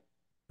the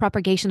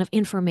propagation of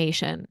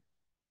information.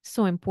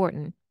 So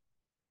important.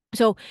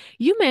 So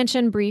you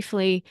mentioned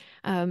briefly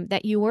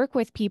that you work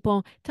with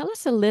people. Tell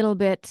us a little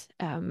bit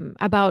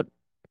about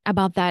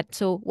that.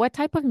 So what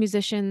type of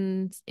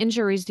musicians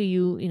injuries do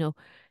you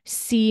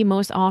see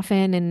most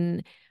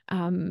often,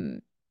 um,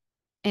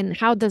 and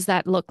how does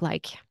that look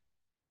like?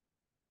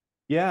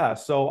 Yeah,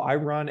 so I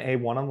run a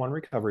one-on-one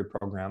recovery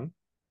program,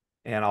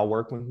 and I'll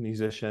work with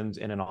musicians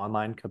in an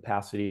online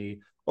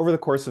capacity over the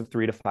course of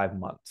 3 to 5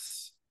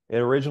 months. It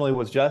originally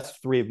was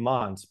just 3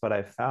 months, but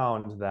I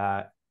found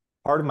that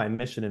part of my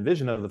mission and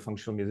vision of the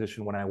functional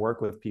musician when I work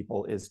with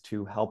people is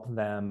to help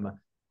them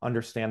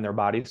understand their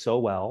body so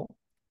well,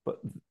 but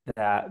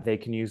that they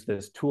can use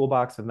this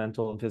toolbox of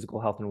mental and physical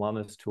health and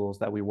wellness tools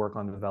that we work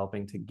on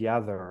developing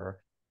together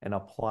and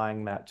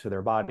applying that to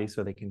their body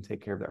so they can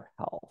take care of their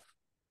health.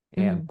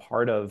 And Mm,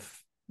 part of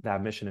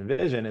that mission and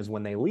vision is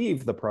when they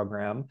leave the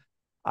program,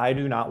 I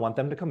do not want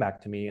them to come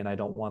back to me, and I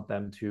don't want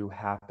them to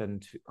happen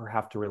to or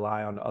have to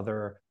rely on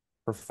other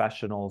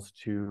professionals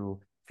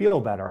to feel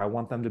better. I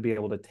want them to be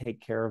able to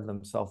take care of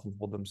themselves and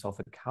hold themselves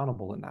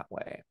accountable in that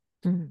way.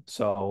 mm,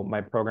 So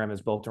my program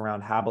is built around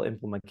habit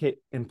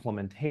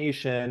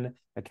implementation,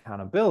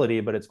 accountability,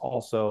 but it's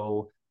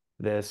also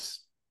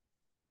this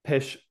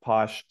pish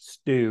posh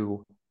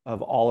stew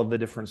of all of the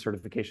different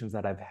certifications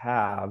that I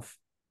have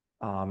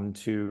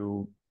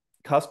to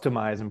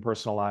customize and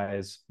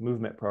personalize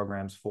movement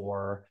programs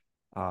for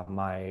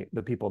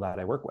the people that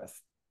I work with.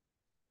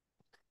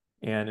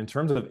 And in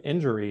terms of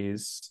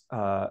injuries,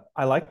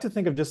 I like to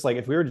think of just like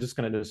if we were just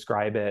going to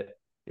describe it,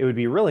 it would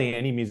be really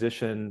any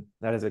musician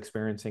that is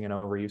experiencing an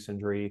overuse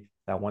injury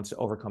that wants to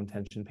overcome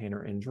tension, pain,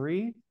 or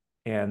injury,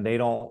 and they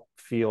don't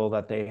feel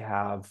that they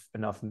have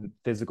enough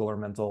physical or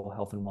mental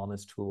health and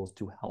wellness tools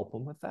to help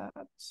them with that.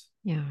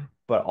 yeah.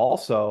 But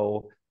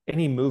also,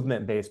 any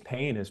movement based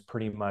pain is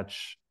pretty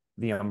much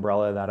the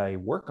umbrella that I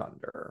work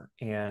under.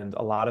 And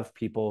a lot of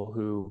people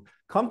who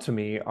come to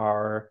me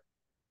are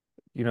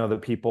the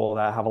people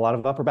that have a lot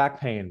of upper back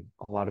pain,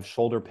 a lot of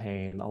shoulder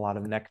pain, a lot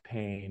of neck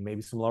pain,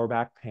 maybe some lower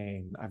back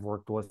pain. I've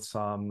worked with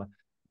some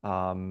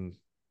um,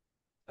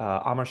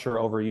 amateur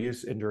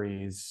overuse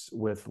injuries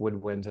with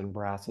woodwinds and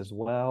brass as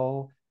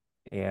well.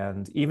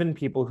 And even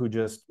people who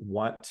just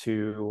want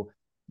to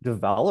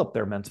develop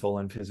their mental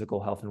and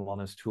physical health and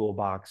wellness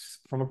toolbox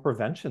from a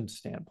prevention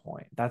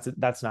standpoint.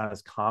 That's not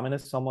as common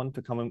as someone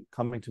to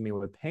coming to me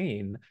with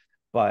pain,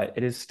 but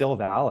it is still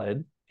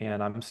valid.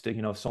 And I'm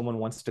still, if someone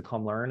wants to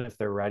come learn, if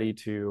they're ready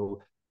to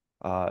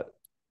uh,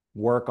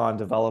 work on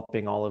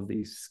developing all of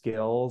these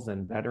skills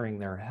and bettering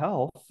their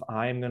health,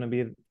 I'm going to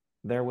be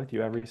there with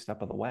you every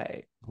step of the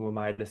way. Who am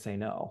I to say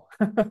no?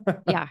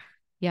 Yeah. you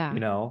Yeah.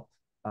 know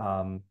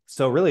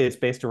so really it's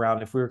based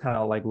around, if we were kind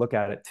of like look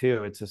at it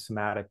too, it's a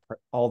somatic,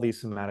 all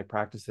these somatic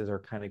practices are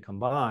kind of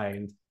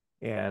combined,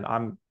 and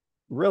I'm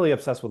really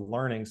obsessed with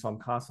learning, so I'm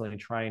constantly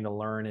trying to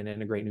learn and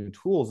integrate new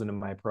tools into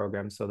my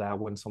program so that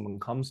when someone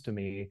comes to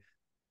me,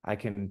 I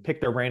can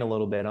pick their brain a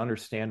little bit,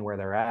 understand where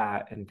they're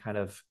at, and kind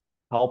of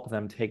help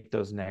them take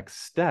those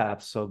next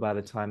steps. So by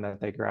the time that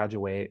they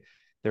graduate,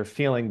 they're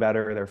feeling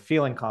better, they're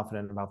feeling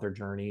confident about their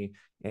journey,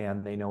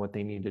 and they know what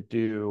they need to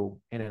do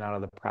in and out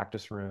of the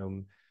practice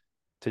room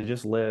to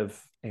just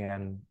live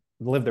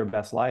their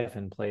best life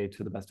and play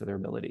to the best of their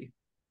ability.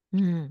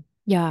 Mm,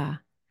 yeah.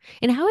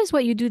 And how is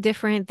what you do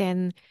different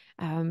than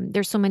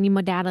there's so many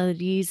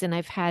modalities, and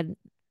I've had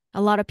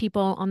a lot of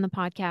people on the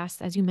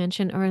podcast, as you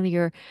mentioned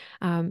earlier,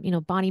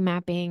 body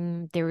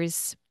mapping. There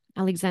is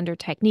Alexander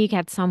Technique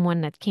had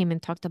someone that came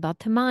and talked about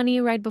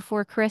Tamani right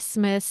before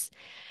Christmas.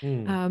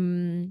 Mm.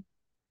 Um,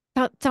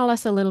 tell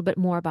us a little bit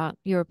more about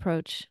your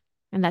approach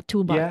and that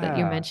toolbox that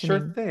you're Yeah, sure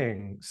mentioning.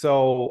 thing.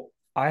 So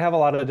I have a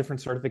lot of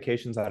different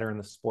certifications that are in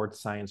the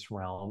sports science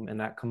realm, and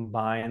that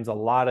combines a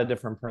lot of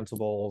different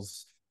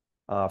principles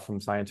from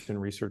science and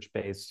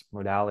research-based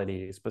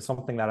modalities. But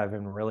something that I've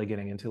been really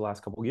getting into the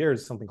last couple of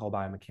years is something called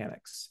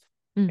biomechanics.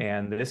 Mm,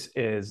 And this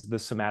is the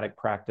somatic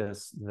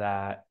practice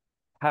that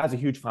has a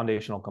huge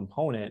foundational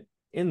component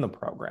in the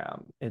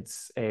program.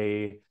 It's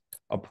a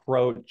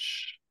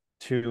approach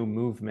to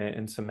movement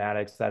in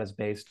somatics that is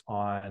based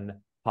on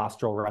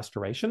postural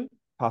restoration.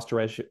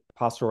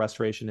 Postural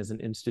restoration is an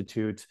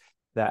institute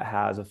that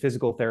has a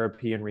physical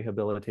therapy and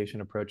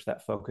rehabilitation approach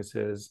that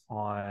focuses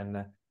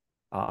on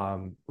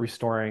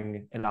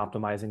restoring and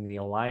optimizing the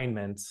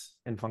alignments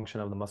and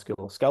function of the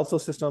musculoskeletal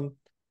system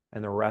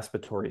and the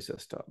respiratory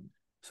system.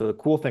 So the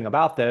cool thing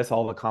about this,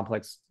 all the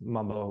complex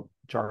mumbo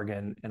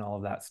jargon and all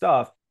of that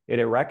stuff,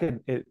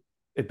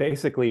 it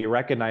basically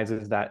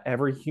recognizes that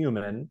every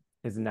human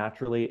is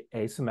naturally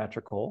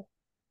asymmetrical.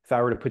 If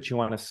I were to put you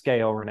on a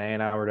scale, Renee,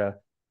 and I were to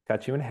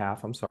cut you in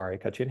half, I'm sorry,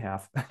 cut you in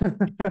half,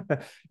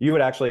 you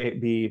would actually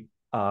be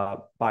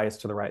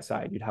biased to the right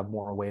side. You'd have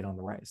more weight on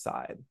the right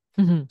side.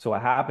 Hmm. So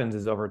what happens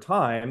is over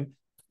time,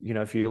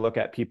 if you look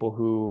at people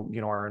who,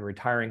 are in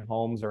retiring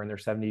homes or in their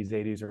 70s,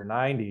 80s, or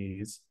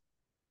 90s,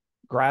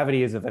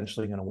 gravity is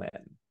eventually going to win.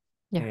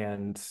 Yeah.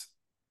 And,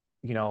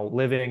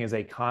 living is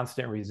a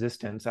constant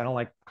resistance. I don't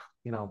like,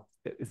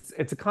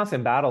 it's a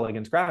constant battle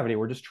against gravity.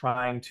 We're just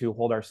trying to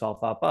hold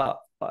ourselves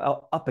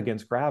up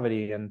against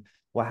gravity. And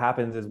what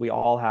happens is we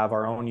all have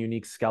our own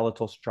unique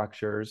skeletal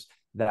structures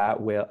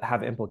that will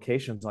have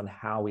implications on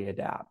how we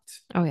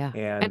adapt. Oh, yeah.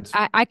 And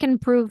And I can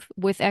prove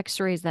with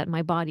x-rays that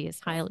my body is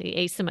highly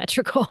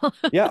asymmetrical.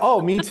 yeah,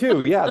 oh, me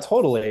too. Yeah,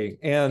 totally.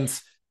 And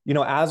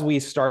as we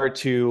start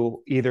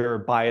to either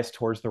bias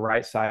towards the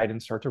right side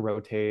and start to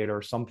rotate,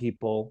 or some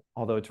people,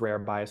 although it's rare,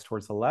 bias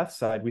towards the left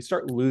side, we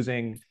start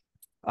losing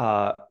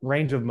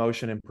range of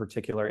motion in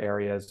particular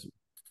areas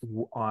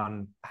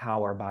on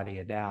how our body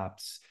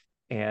adapts.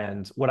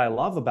 And what I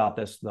love about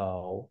this,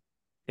 though,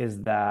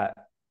 is that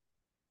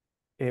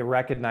it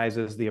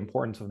recognizes the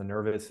importance of the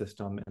nervous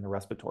system and the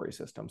respiratory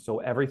system. So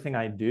everything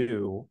I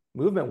do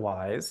movement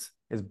wise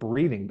is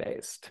breathing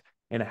based.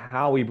 And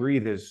how we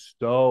breathe is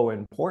so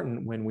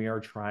important when we are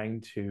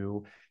trying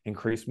to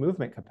increase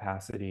movement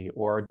capacity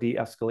or de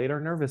escalate our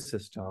nervous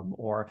system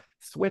or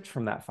switch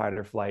from that fight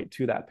or flight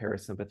to that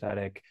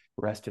parasympathetic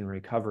rest and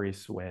recovery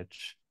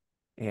switch.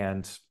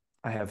 And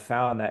I have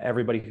found that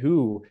everybody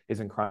who is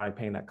in chronic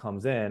pain that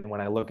comes in,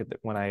 when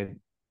I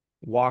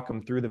walk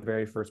them through the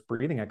very first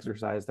breathing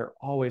exercise, they're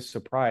always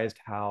surprised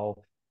how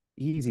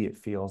easy it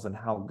feels and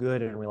how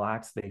good and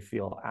relaxed they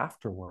feel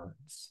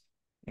afterwards.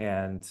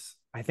 And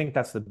I think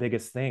that's the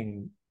biggest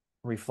thing,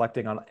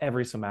 reflecting on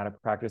every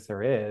somatic practice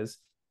there is.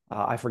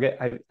 I forget,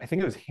 I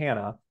think it was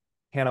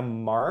Hannah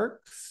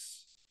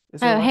Marks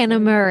is her last Hannah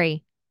name.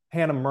 Murray.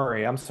 Hannah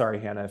Murray. I'm sorry,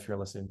 Hannah, if you're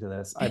listening to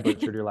this. I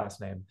butchered your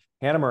last name.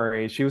 Hannah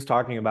Murray, she was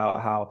talking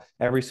about how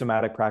every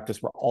somatic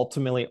practice, we're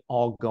ultimately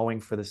all going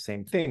for the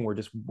same thing. We're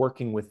just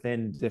working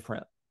within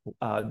different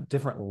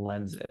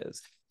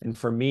lenses. And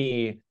for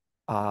me,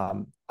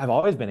 I've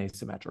always been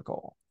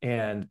asymmetrical,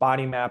 and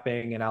body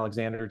mapping and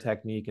Alexander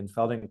technique and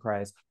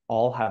Feldenkrais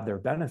all have their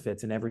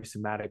benefits, and every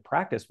somatic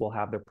practice will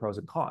have their pros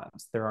and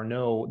cons.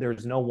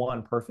 There's no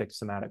one perfect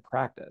somatic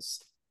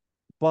practice.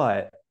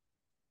 But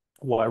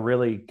what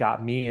really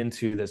got me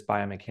into this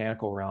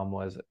biomechanical realm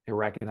was it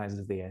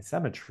recognizes the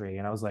asymmetry.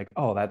 And I was like,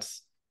 oh,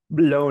 that's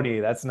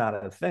baloney. That's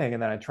not a thing.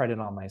 And then I tried it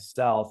on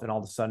myself, and all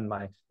of a sudden,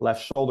 my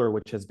left shoulder,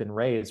 which has been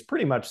raised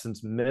pretty much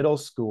since middle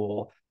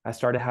school, I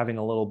started having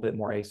a little bit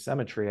more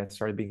asymmetry. I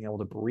started being able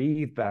to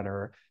breathe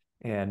better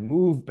and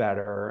move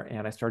better.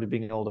 And I started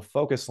being able to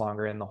focus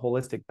longer. And the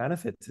holistic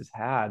benefits it's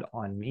had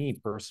on me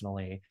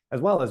personally,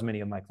 as well as many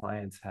of my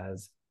clients,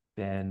 has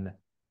been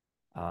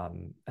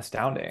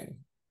astounding.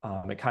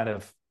 It kind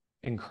of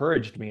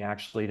encouraged me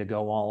actually to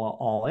go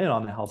all in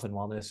on the health and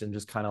wellness and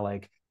just kind of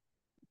like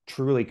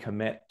truly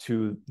commit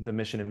to the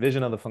mission and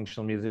vision of the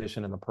functional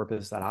musician and the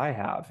purpose that I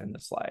have in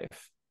this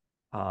life.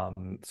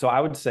 So I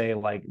would say,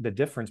 like, the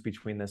difference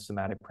between this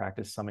somatic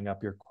practice, summing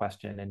up your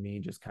question, and me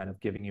just kind of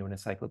giving you an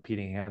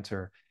encyclopedic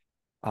answer,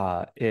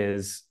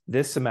 is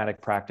this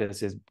somatic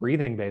practice is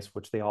breathing based,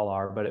 which they all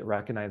are, but it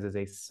recognizes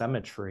a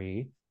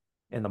symmetry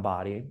in the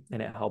body,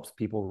 and it helps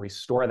people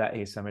restore that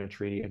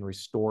asymmetry and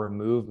restore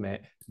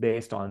movement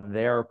based on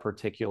their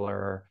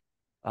particular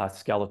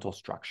skeletal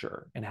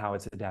structure and how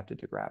it's adapted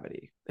to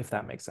gravity, if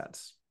that makes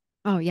sense.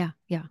 Oh, yeah.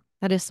 Yeah.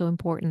 That is so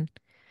important.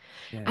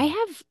 I Yeah.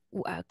 have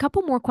a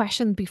couple more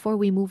questions before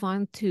we move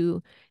on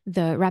to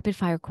the rapid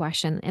fire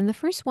question. And the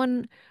first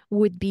one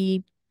would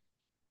be,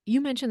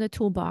 you mentioned the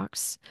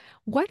toolbox.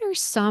 What are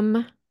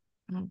some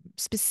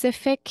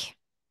specific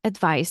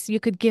advice you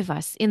could give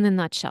us in a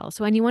nutshell?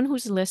 So anyone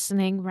who's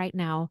listening right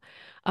now,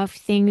 of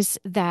things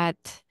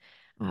that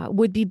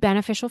would be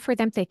beneficial for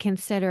them to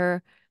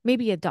consider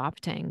maybe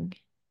adopting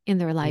in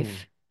their Mm.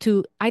 life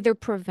to either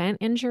prevent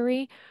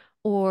injury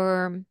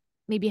or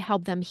maybe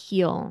help them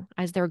heal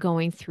as they're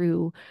going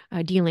through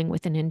dealing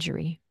with an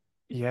injury.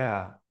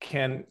 Yeah.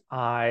 Can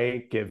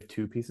I give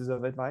two pieces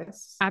of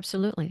advice?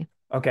 Absolutely.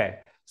 Okay.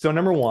 So,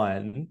 number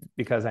one,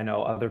 because I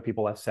know other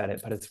people have said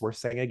it, but it's worth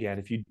saying again,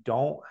 if you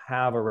don't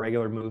have a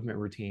regular movement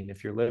routine,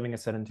 if you're living a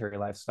sedentary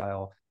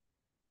lifestyle,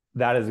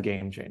 that is a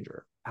game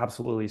changer.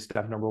 Absolutely.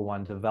 Step number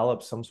one,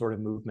 develop some sort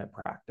of movement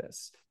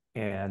practice.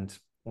 And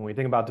when we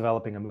think about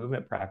developing a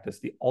movement practice,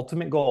 the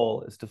ultimate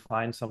goal is to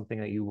find something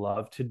that you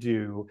love to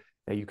do,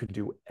 that you could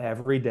do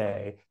every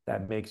day,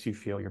 that makes you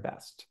feel your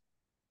best.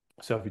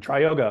 So if you try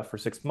yoga for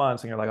 6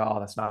 months and you're like, oh,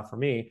 that's not for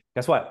me,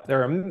 guess what?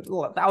 There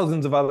are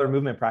thousands of other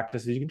movement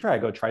practices you can try.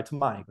 Go try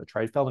Tamani, go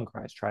try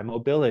Feldenkrais, try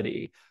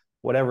mobility,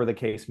 whatever the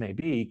case may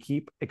be.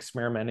 Keep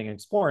experimenting and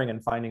exploring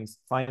and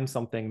find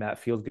something that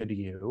feels good to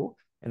you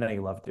and that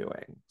you love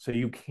doing. So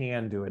you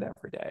can do it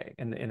every day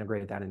and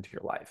integrate that into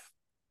your life.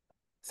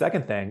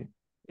 Second thing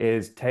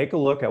is take a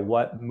look at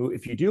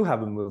if you do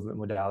have a movement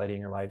modality in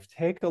your life,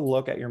 take a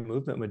look at your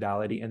movement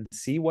modality and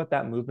see what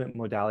that movement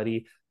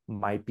modality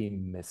might be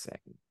missing.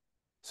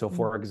 So Mm.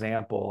 for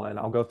example, and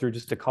I'll go through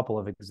just a couple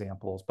of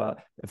examples, but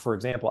for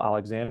example,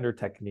 Alexander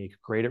technique,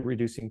 great at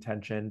reducing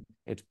tension.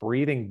 It's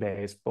breathing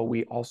based, but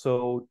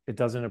it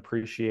doesn't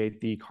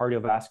appreciate the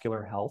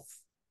cardiovascular health.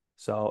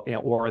 So,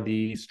 or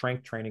the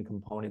strength training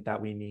component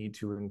that we need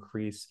to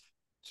increase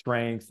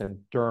strength,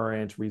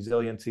 endurance,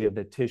 resiliency of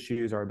the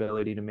tissues, our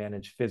ability to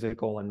manage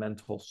physical and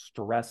mental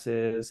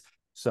stresses.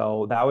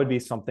 So that would be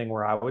something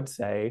where I would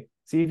say,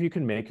 see if you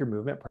can make your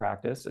movement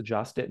practice,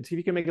 adjust it, and see if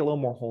you can make it a little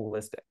more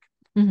holistic.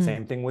 Hmm.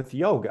 Same thing with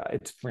yoga.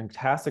 It's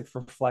fantastic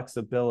for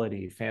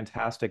flexibility,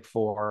 fantastic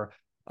for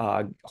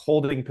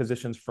holding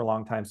positions for a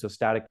long time. So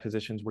static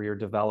positions where you're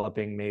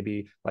developing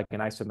maybe like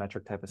an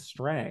isometric type of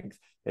strength.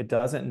 It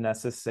doesn't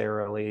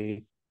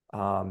necessarily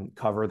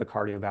cover the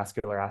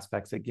cardiovascular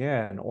aspects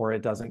again, or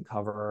it doesn't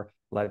cover,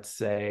 let's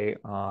say,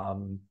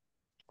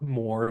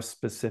 more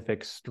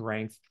specific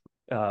strength,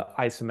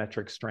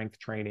 isometric strength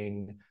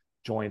training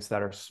joints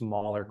that are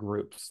smaller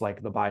groups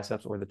like the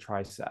biceps or the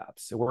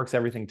triceps. It works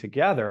everything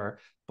together,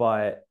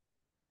 but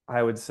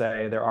I would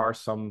say there are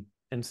some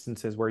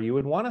instances where you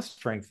would want to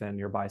strengthen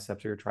your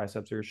biceps or your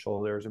triceps or your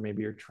shoulders or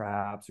maybe your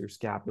traps, your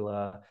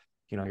scapula,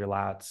 your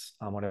lats,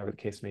 whatever the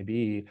case may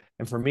be.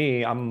 And for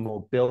me, I'm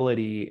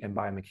mobility and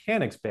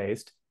biomechanics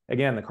based.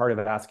 Again, the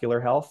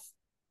cardiovascular health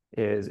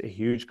is a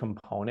huge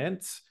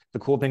component. The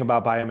cool thing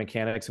about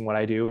biomechanics and what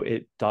I do,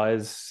 it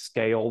does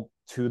scale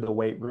to the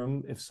weight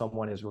room if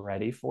someone is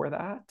ready for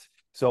that.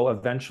 So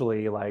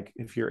eventually, like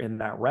if you're in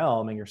that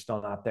realm and you're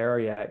still not there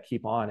yet,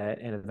 keep on it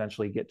and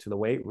eventually get to the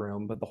weight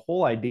room. But the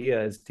whole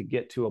idea is to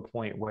get to a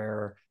point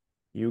where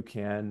you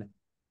can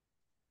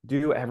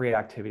do every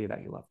activity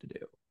that you love to do.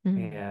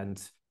 Mm.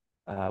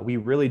 And we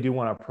really do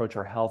want to approach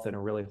our health in a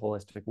really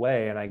holistic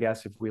way. And I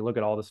guess if we look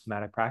at all the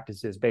somatic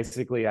practices,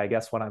 basically, I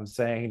guess what I'm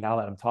saying now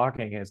that I'm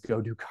talking is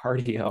go do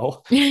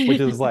cardio, which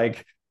is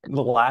like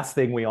the last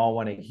thing we all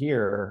want to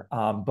hear.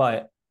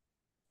 But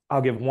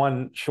I'll give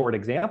one short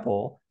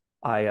example.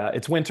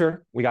 It's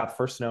winter. We got the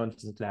first snow in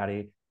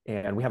Cincinnati,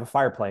 and we have a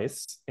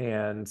fireplace.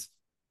 And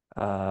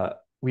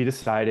we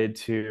decided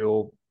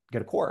to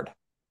get a cord,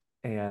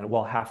 and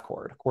well, half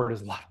cord. A cord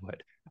is a lot of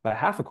wood, but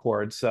half a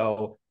cord.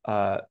 So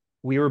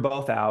we were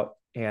both out,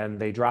 and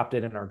they dropped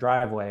it in our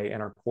driveway,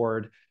 and our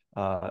cord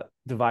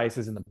device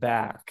is in the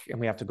back, and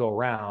we have to go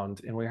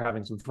around. And we were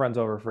having some friends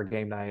over for a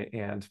game night,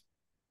 and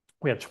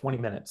we had 20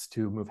 minutes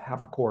to move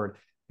half a cord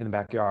in the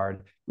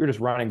backyard. We were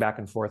just running back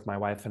and forth, my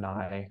wife and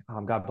I.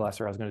 God bless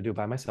her. I was going to do it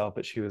by myself,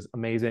 but she was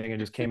amazing and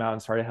just came out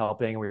and started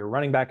helping. We were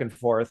running back and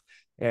forth,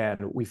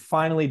 and we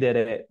finally did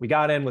it. We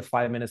got in with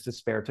 5 minutes to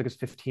spare. It took us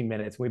 15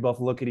 minutes. We both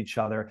look at each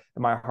other,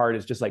 and my heart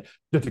is just like,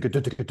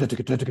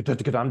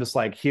 I'm just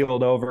like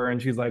healed over.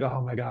 And she's like,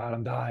 oh my God,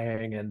 I'm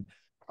dying. And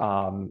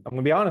I'm going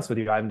to be honest with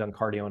you, I haven't done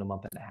cardio in a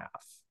month and a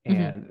half. Hmm.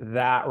 And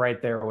that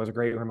right there was a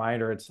great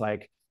reminder. It's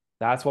like,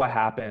 that's what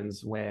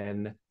happens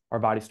when our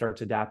body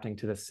starts adapting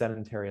to the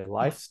sedentary Yeah.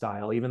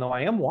 lifestyle. Even though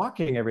I am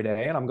walking every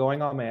day and I'm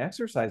going on my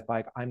exercise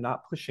bike, I'm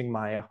not pushing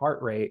my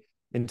heart rate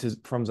into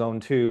from zone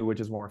 2,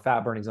 which is more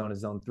fat burning zone, to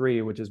zone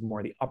 3, which is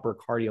more the upper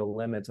cardio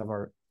limits of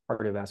our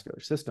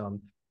cardiovascular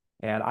system.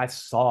 And I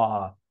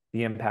saw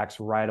the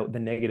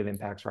negative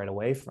impacts right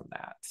away from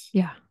that.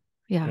 Yeah.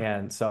 Yeah.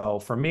 And so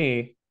for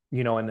me,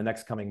 in the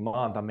next coming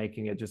month, I'm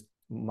making it just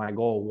my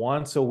goal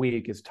once a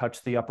week is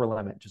touch the upper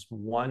limit, just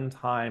one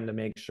time to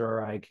make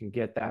sure I can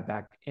get that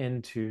back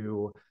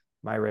into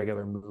my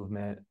regular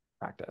movement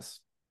practice.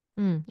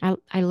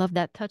 I love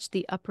that. Touch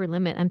the upper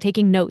limit. I'm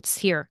taking notes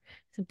here.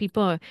 So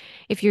people,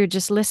 if you're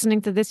just listening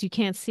to this, you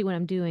can't see what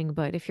I'm doing,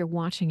 but if you're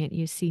watching it,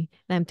 you see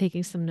that I'm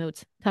taking some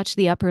notes. Touch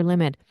the upper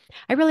limit.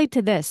 I relate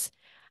to this.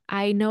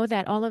 I know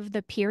that all of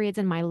the periods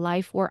in my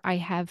life where I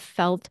have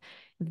felt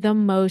the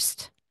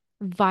most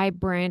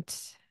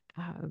vibrant,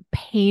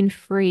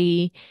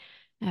 pain-free,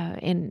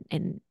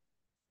 and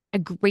a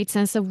great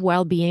sense of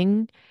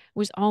well-being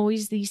was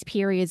always these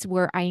periods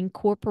where I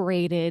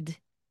incorporated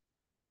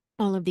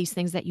all of these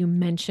things that you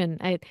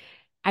mentioned.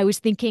 I was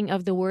thinking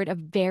of the word a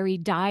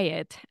varied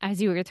diet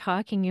as you were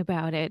talking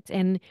about it.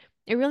 And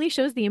it really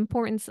shows the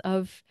importance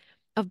of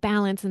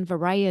balance and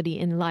variety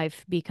in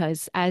life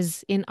because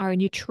as in our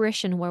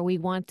nutrition where we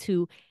want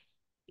to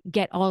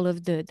get all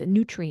of the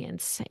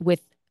nutrients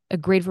with a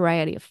great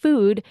variety of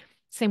food,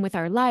 same with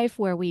our life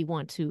where we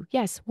want to,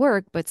 yes,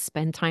 work, but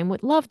spend time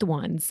with loved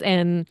ones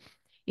and,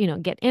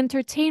 get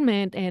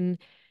entertainment and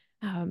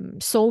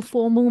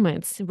soulful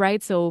movements,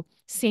 right? So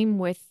same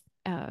with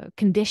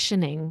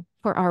conditioning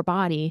for our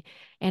body.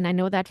 And I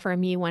know that for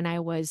me, when I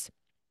was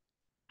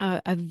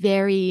a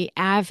very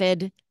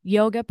avid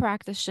yoga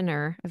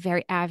practitioner, a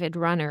very avid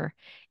runner,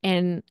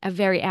 and a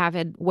very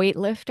avid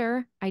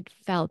weightlifter, I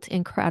felt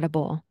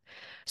incredible.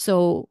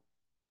 So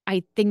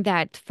I think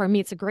that for me,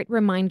 it's a great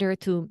reminder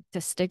to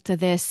stick to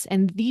this.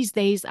 And these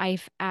days,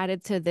 I've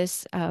added to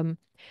this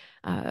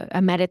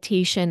a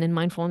meditation and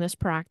mindfulness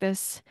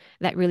practice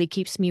that really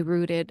keeps me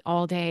rooted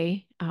all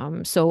day.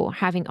 So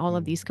having all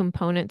of these Mm.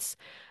 components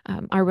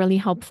are really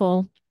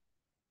helpful.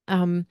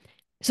 Um,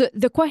 so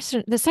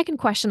the second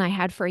question I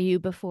had for you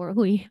before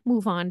we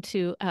move on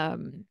to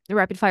the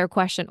rapid fire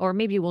question, or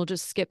maybe we'll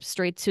just skip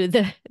straight to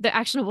the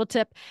actionable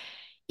tip,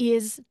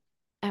 is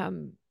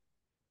um,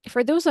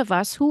 for those of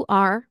us who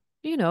are,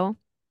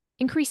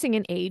 increasing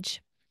in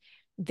age,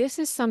 this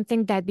is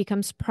something that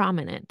becomes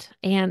prominent.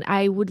 And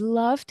I would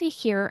love to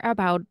hear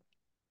about,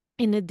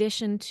 in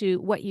addition to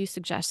what you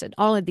suggested,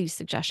 all of these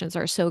suggestions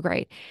are so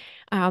great.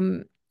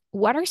 Um,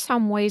 what are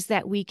some ways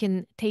that we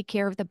can take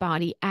care of the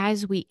body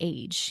as we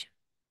age?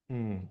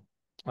 Mm.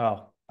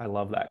 Oh, I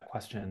love that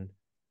question.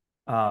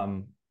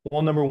 Um,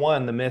 well, number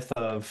one, the myth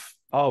of,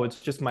 oh, it's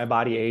just my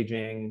body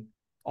aging.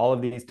 All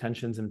of these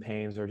tensions and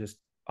pains are just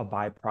a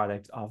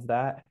byproduct of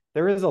that.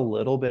 There is a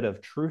little bit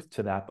of truth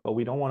to that, but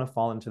we don't want to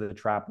fall into the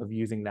trap of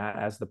using that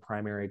as the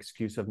primary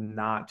excuse of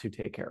not to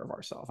take care of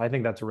ourselves. I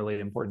think that's a really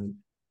important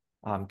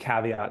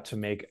caveat to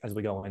make as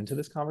we go into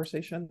this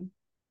conversation.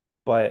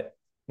 But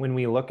when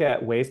we look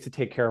at ways to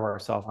take care of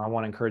ourselves, I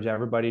want to encourage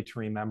everybody to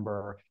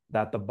remember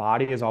that the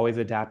body is always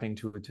adapting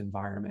to its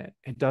environment.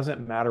 It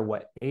doesn't matter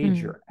what age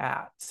Mm, you're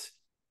at.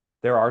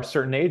 There are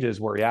certain ages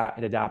where, yeah,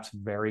 it adapts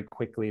very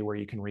quickly, where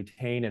you can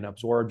retain and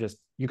absorb. Just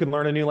you can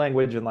learn a new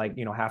language in like,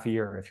 half a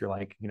year. If you're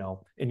like,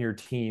 in your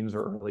teens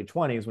or early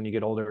 20s. When you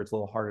get older, it's a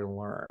little harder to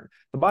learn.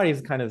 The body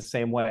is kind of the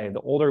same way. The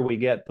older we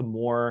get, the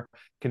more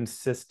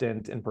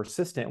consistent and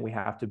persistent we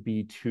have to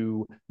be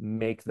to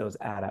make those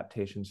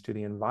adaptations to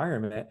the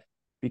environment,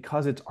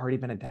 because it's already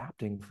been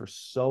adapting for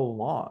so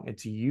long.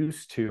 It's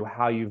used to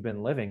how you've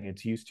been living.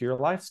 It's used to your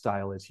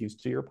lifestyle. It's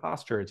used to your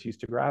posture. It's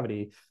used to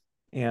gravity.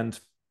 And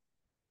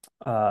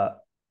uh,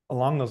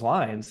 along those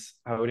lines,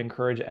 I would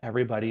encourage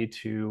everybody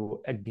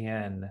to,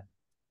 again,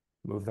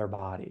 move their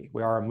body.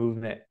 We are a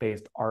movement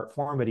based art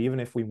form, but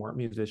even if we weren't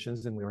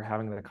musicians and we were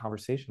having the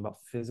conversation about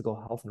physical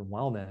health and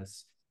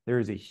wellness, there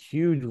is a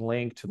huge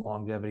link to the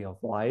longevity of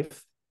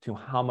life, to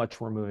how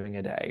much we're moving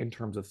a day in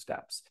terms of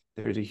steps.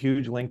 There's a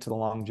huge link to the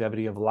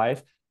longevity of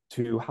life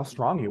to how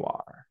strong you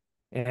are.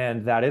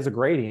 And that is a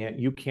gradient.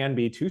 You can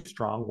be too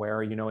strong,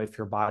 where, if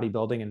you're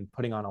bodybuilding and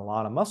putting on a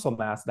lot of muscle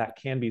mass, that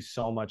can be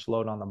so much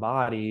load on the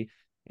body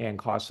and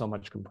cause so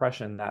much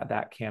compression that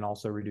that can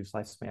also reduce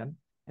lifespan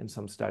in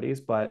some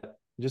studies. But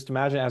just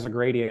imagine as a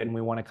gradient, and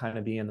we want to kind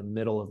of be in the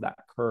middle of that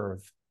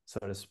curve, so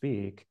to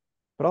speak.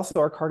 But also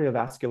our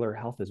cardiovascular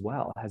health as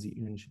well has a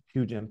huge,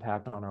 huge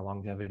impact on our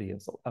longevity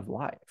of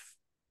life.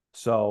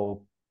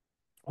 So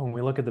when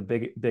we look at the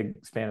big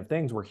span of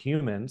things, we're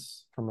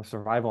humans. From a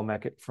survival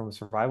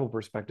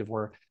perspective,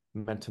 we're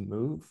meant to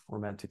move, we're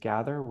meant to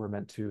gather, we're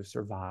meant to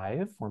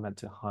survive, we're meant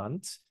to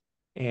hunt.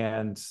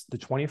 And the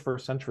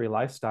 21st century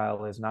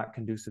lifestyle is not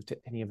conducive to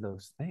any of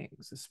those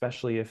things,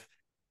 especially if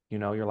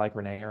you're like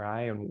Renee or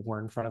I, and we're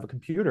in front of a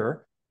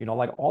computer,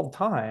 like all the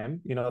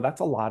time. That's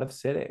a lot of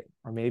sitting.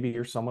 Or maybe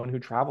you're someone who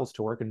travels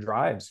to work and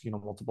drives,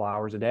 multiple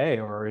hours a day.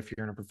 Or if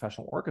you're in a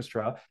professional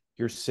orchestra,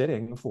 you're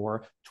sitting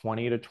for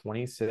 20 to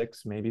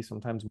 26, maybe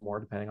sometimes more,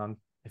 depending on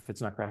if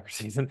it's nutcracker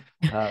season,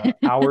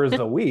 hours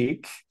a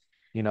week.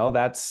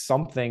 That's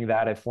something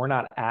that, if we're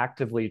not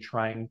actively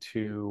trying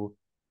to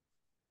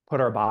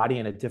put our body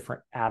in a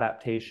different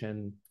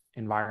adaptation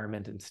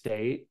environment and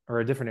state,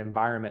 or a different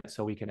environment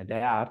so we can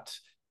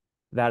adapt,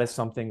 that is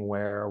something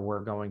where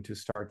we're going to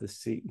start to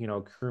see,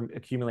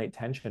 accumulate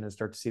tension and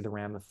start to see the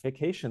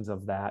ramifications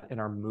of that in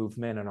our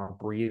movement and our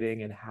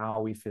breathing and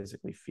how we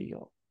physically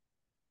feel.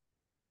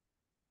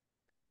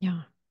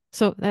 yeah.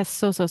 So that's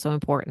so, so, so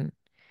important.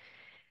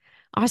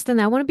 Austin,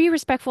 I want to be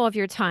respectful of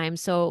your time.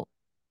 So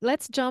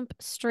let's jump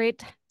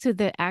straight to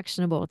the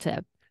actionable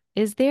tip.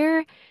 Is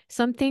there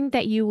something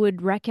that you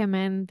would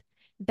recommend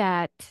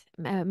that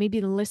maybe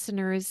the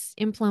listeners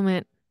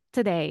implement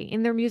today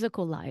in their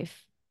musical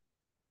life?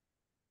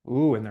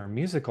 Ooh, in their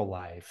musical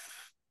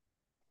life.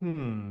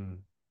 Hmm.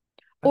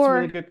 That's a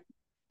really Or good.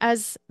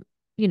 as,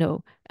 you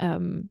know,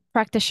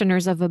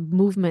 practitioners of a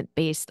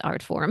movement-based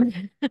art form?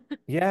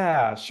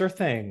 Yeah, sure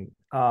thing.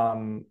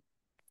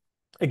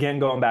 Again,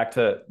 going back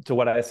to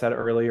what I said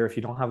earlier, if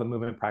you don't have a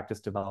movement practice,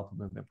 develop a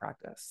movement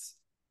practice.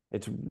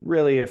 It's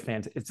really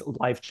it's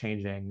life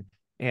changing.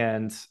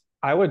 And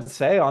I would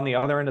say, on the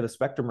other end of the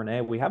spectrum,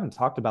 Renee, we haven't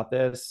talked about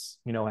this.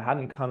 It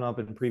hadn't come up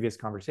in previous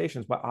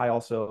conversations, but I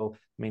also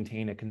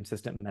maintain a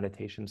consistent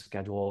meditation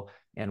schedule.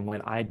 And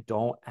when I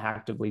don't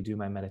actively do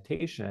my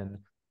meditation,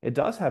 it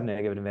does have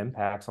negative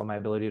impacts on my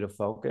ability to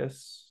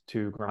focus,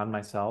 to ground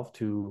myself,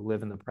 to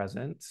live in the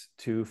present,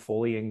 to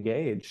fully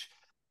engage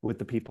with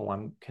the people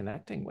I'm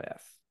connecting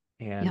with.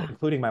 and Yeah.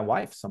 including my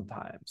wife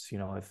sometimes,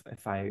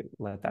 if I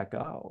let that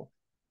go.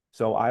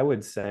 So I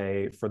would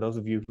say for those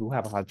of you who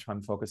have a hard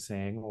time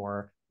focusing,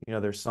 or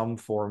there's some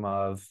form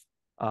of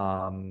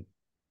um,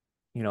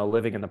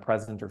 living in the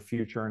present or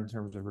future in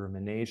terms of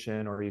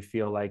rumination, or you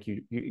feel like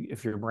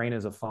if your brain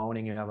is a phone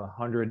and you have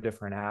 100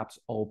 different apps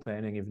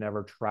open and you've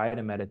never tried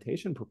a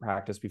meditation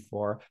practice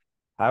before,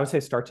 I would say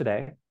start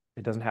today.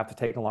 It doesn't have to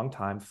take a long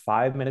time.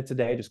 5 minutes a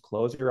day, just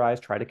close your eyes,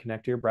 try to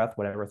connect to your breath,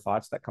 whatever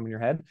thoughts that come in your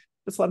head,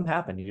 just let them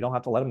happen. You don't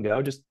have to let them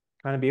go. Just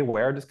kind of be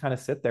aware, just kind of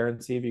sit there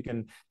and see if you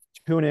can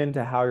tune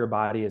into how your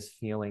body is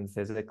feeling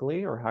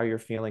physically or how you're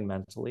feeling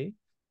mentally.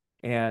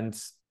 And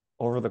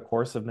over the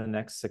course of the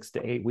next 6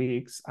 to 8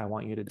 weeks, I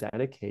want you to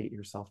dedicate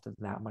yourself to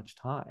that much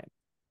time.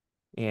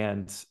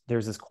 And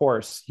there's this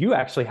course, you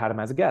actually had him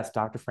as a guest,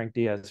 Dr. Frank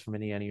Diaz from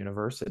Indiana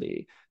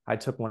University. I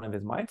took one of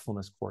his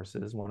mindfulness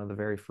courses, one of the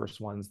very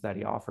first ones that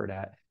he offered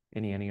at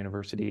Indiana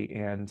University.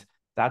 And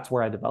that's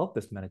where I developed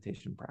this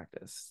meditation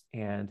practice.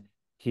 And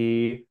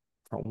he,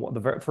 from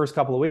the first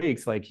couple of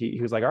weeks, like he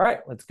was like, all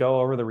right, let's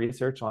go over the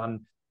research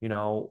on,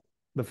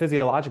 the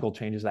physiological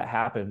changes that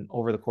happen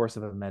over the course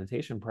of a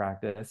meditation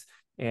practice.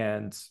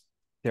 And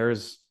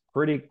there's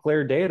pretty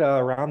clear data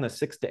around the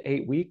 6 to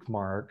 8 week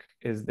mark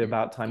is the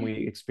about time we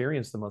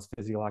experience the most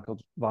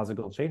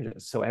physiological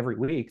changes. So every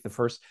week, the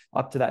first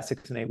up to that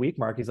 6 and 8 week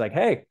mark, he's like,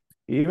 hey,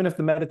 even if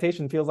the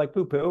meditation feels like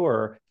poo poo,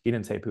 or he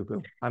didn't say poo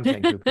poo, I'm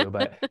saying poo poo,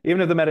 but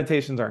even if the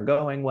meditations aren't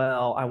going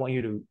well, I want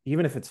you to,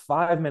 even if it's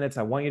 5 minutes,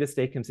 I want you to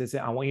stay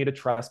consistent. I want you to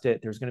trust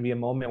it. There's going to be a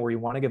moment where you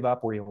want to give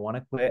up, where you want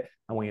to quit.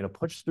 I want you to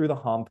push through the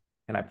hump.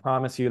 And I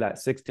promise you that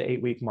 6 to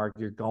 8 week mark,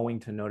 you're going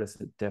to notice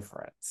a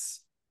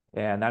difference.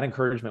 And that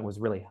encouragement was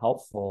really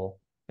helpful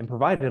and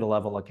provided a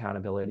level of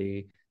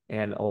accountability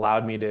and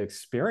allowed me to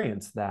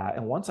experience that.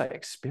 And once I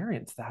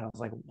experienced that, I was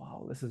like,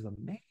 wow, this is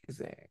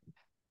amazing.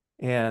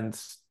 And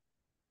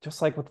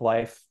just like with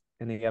life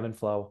in the ebb and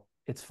flow,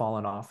 it's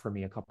fallen off for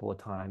me a couple of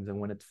times. And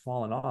when it's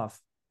fallen off,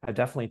 I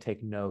definitely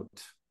take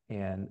note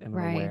and am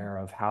Right. aware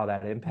of how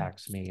that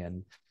impacts me.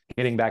 And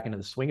getting back into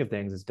the swing of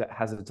things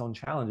has its own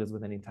challenges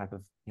with any type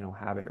of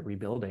habit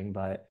rebuilding.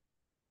 But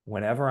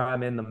whenever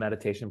I'm in the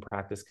meditation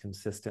practice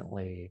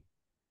consistently,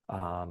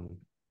 um,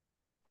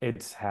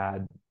 it's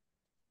had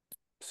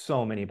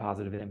so many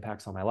positive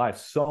impacts on my life.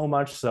 So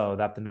much so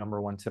that the number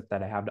one tip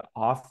that I have to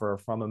offer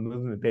from a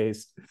movement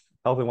based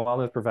health and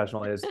wellness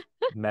professional is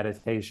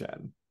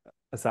meditation,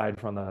 aside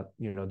from the,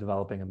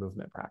 developing a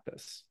movement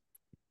practice.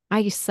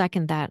 I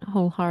second that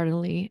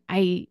wholeheartedly.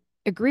 I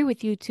agree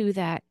with you too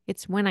that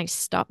it's when I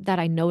stop that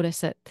I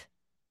notice it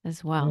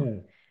as well.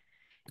 Mm.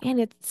 And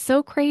it's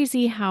so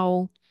crazy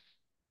how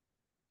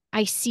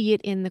I see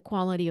it in the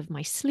quality of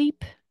my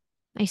sleep.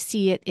 I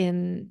see it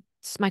in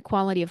my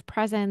quality of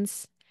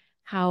presence,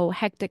 how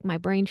hectic my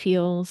brain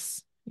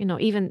feels,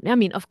 even, I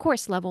mean, of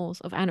course, levels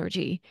of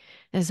energy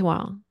as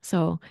well.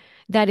 So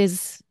that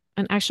is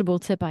an actionable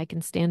tip I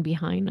can stand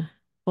behind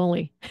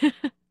fully.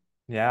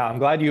 Yeah, I'm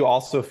glad you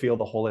also feel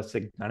the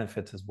holistic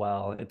benefits as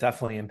well. It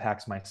definitely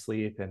impacts my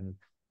sleep and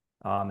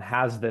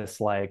has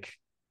this like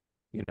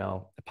it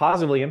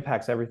positively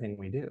impacts everything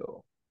we do.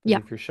 Because Yeah.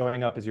 if you're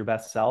showing up as your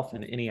best self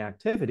in any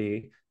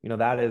activity,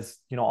 that is,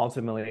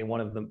 ultimately one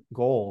of the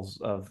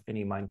goals of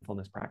any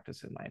mindfulness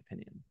practice, in my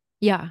opinion.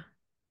 Yeah.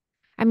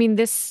 I mean,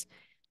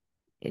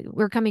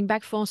 we're coming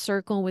back full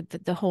circle with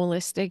the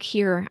holistic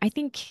here. I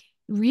think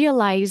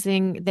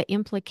realizing the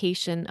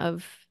implication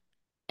of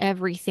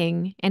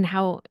everything and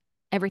how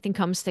everything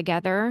comes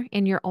together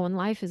in your own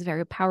life is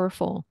very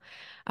powerful.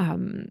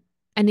 Um,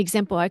 an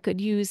example I could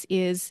use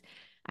is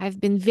I've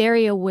been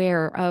very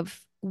aware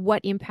of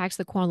what impacts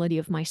the quality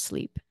of my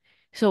sleep.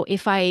 So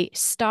if I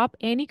stop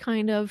any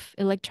kind of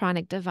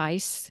electronic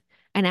device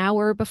an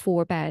hour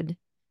before bed,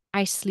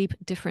 I sleep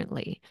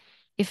differently.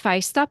 If I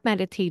stop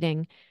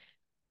meditating,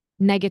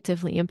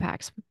 negatively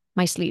impacts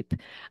my sleep.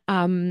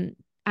 Um,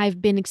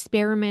 I've been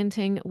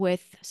experimenting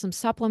with some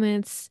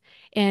supplements,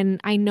 and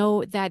I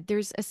know that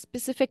there's a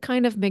specific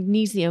kind of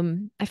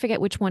magnesium. I forget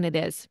which one it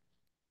is,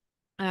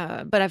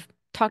 but I've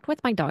talked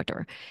with my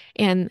doctor,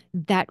 and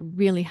that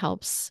really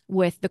helps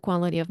with the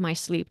quality of my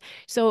sleep.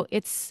 So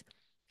it's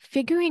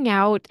figuring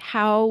out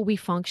how we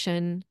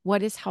function,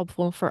 what is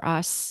helpful for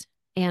us,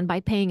 and by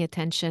paying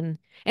attention.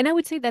 And I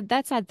would say that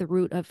that's at the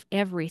root of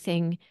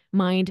everything,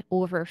 mind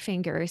over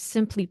fingers,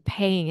 simply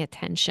paying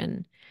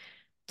attention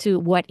to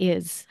what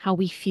is, how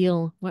we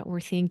feel, what we're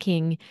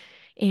thinking,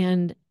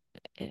 and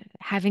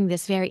having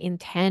this very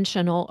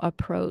intentional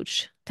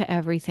approach to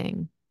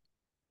everything.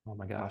 Oh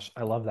my gosh,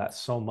 I love that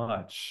so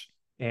much.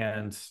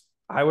 And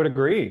I would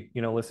agree,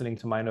 listening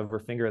to Mind Over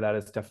Finger, that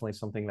is definitely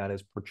something that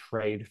is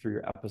portrayed through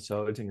your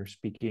episodes and your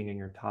speaking and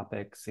your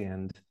topics.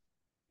 And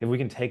if we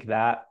can take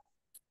that,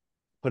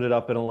 put it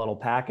up in a little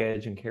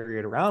package and carry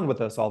it around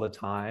with us all the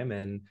time,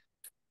 and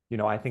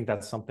I think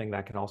that's something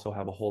that can also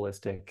have a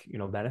holistic,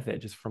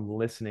 benefit just from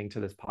listening to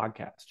this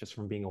podcast, just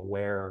from being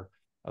aware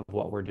of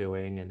what we're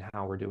doing and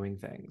how we're doing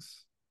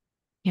things.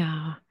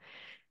 Yeah.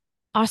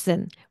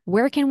 Austin,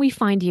 where can we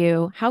find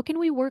you? How can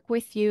we work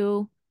with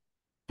you?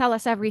 Tell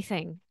us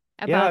everything.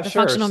 Yeah, about the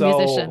sure. functional So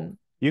musician?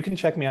 you can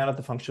check me out at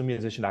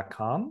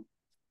thefunctionalmusician.com.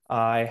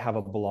 I have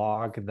a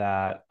blog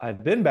that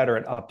I've been better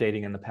at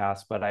updating in the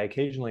past, but I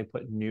occasionally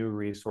put new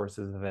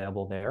resources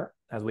available there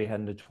as we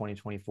head into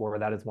 2024.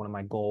 That is one of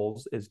my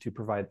goals, is to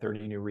provide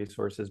 30 new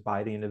resources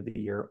by the end of the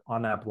year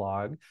on that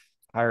blog.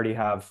 I already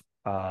have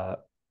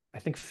I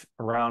think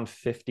around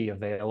 50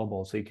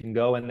 available. So you can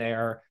go in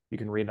there, you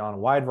can read on a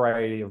wide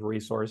variety of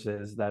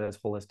resources that is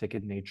holistic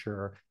in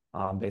nature,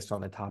 based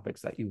on the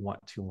topics that you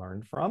want to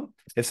learn from.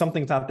 If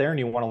something's not there and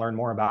you want to learn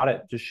more about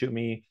it, just shoot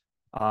me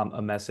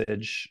a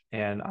message,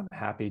 and I'm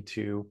happy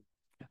to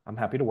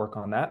work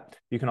on that.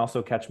 You can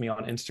also catch me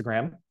on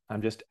Instagram.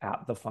 I'm just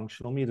at the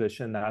functional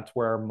musician. That's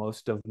where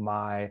most of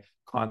my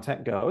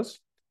content goes.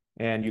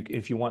 And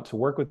if you want to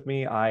work with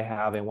me, I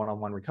have a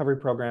one-on-one recovery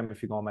program.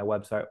 If you go on my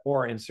website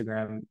or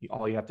Instagram,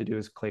 all you have to do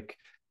is click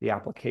the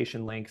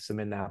application link,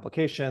 submit an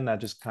application that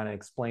just kind of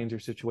explains your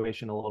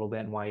situation a little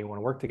bit and why you want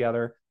to work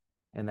together.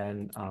 And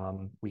then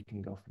we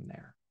can go from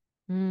there.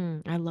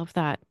 I love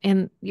that.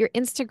 And your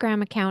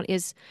Instagram account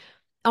is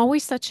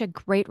always such a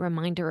great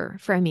reminder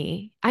for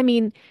me. I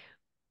mean,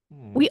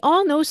 Hmm. we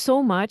all know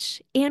so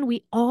much and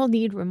we all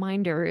need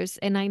reminders.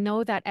 And I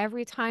know that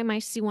every time I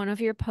see one of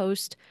your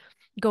posts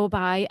go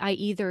by, I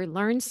either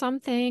learn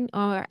something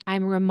or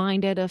I'm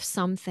reminded of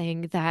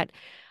something that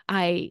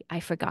I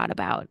forgot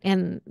about.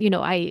 And,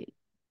 I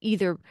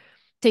either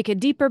take a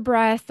deeper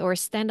breath or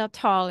stand up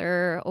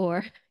taller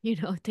or,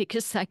 take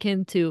a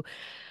second to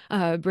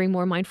bring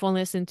more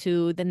mindfulness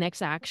into the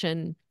next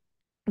action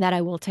that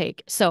I will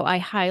take. So I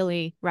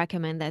highly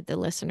recommend that the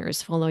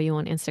listeners follow you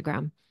on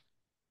Instagram.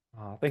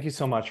 Thank you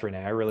so much,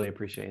 Renee. I really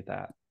appreciate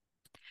that.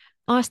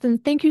 Austin,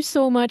 thank you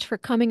so much for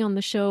coming on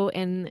the show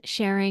and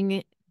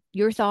sharing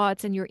your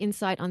thoughts and your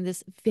insight on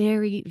this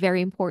very,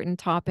 very important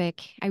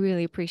topic. I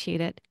really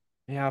appreciate it.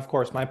 Yeah, of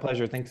course. My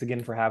pleasure. Thanks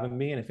again for having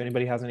me. And if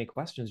anybody has any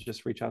questions,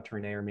 just reach out to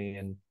Renee or me,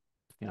 and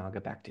I'll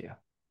get back to you.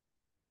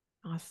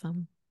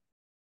 Awesome.